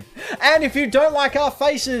stream. And if you don't like our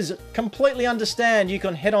faces, completely understand, you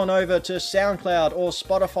can head on over to SoundCloud or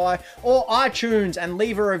Spotify or iTunes and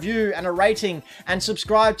leave a review and a rating and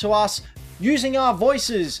subscribe to us using our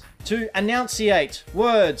voices to enunciate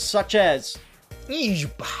words such as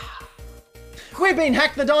We've been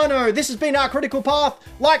Hack the Dino. This has been our Critical Path.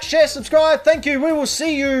 Like, share, subscribe. Thank you. We will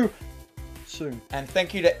see you soon. And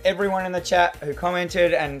thank you to everyone in the chat who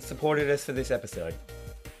commented and supported us for this episode.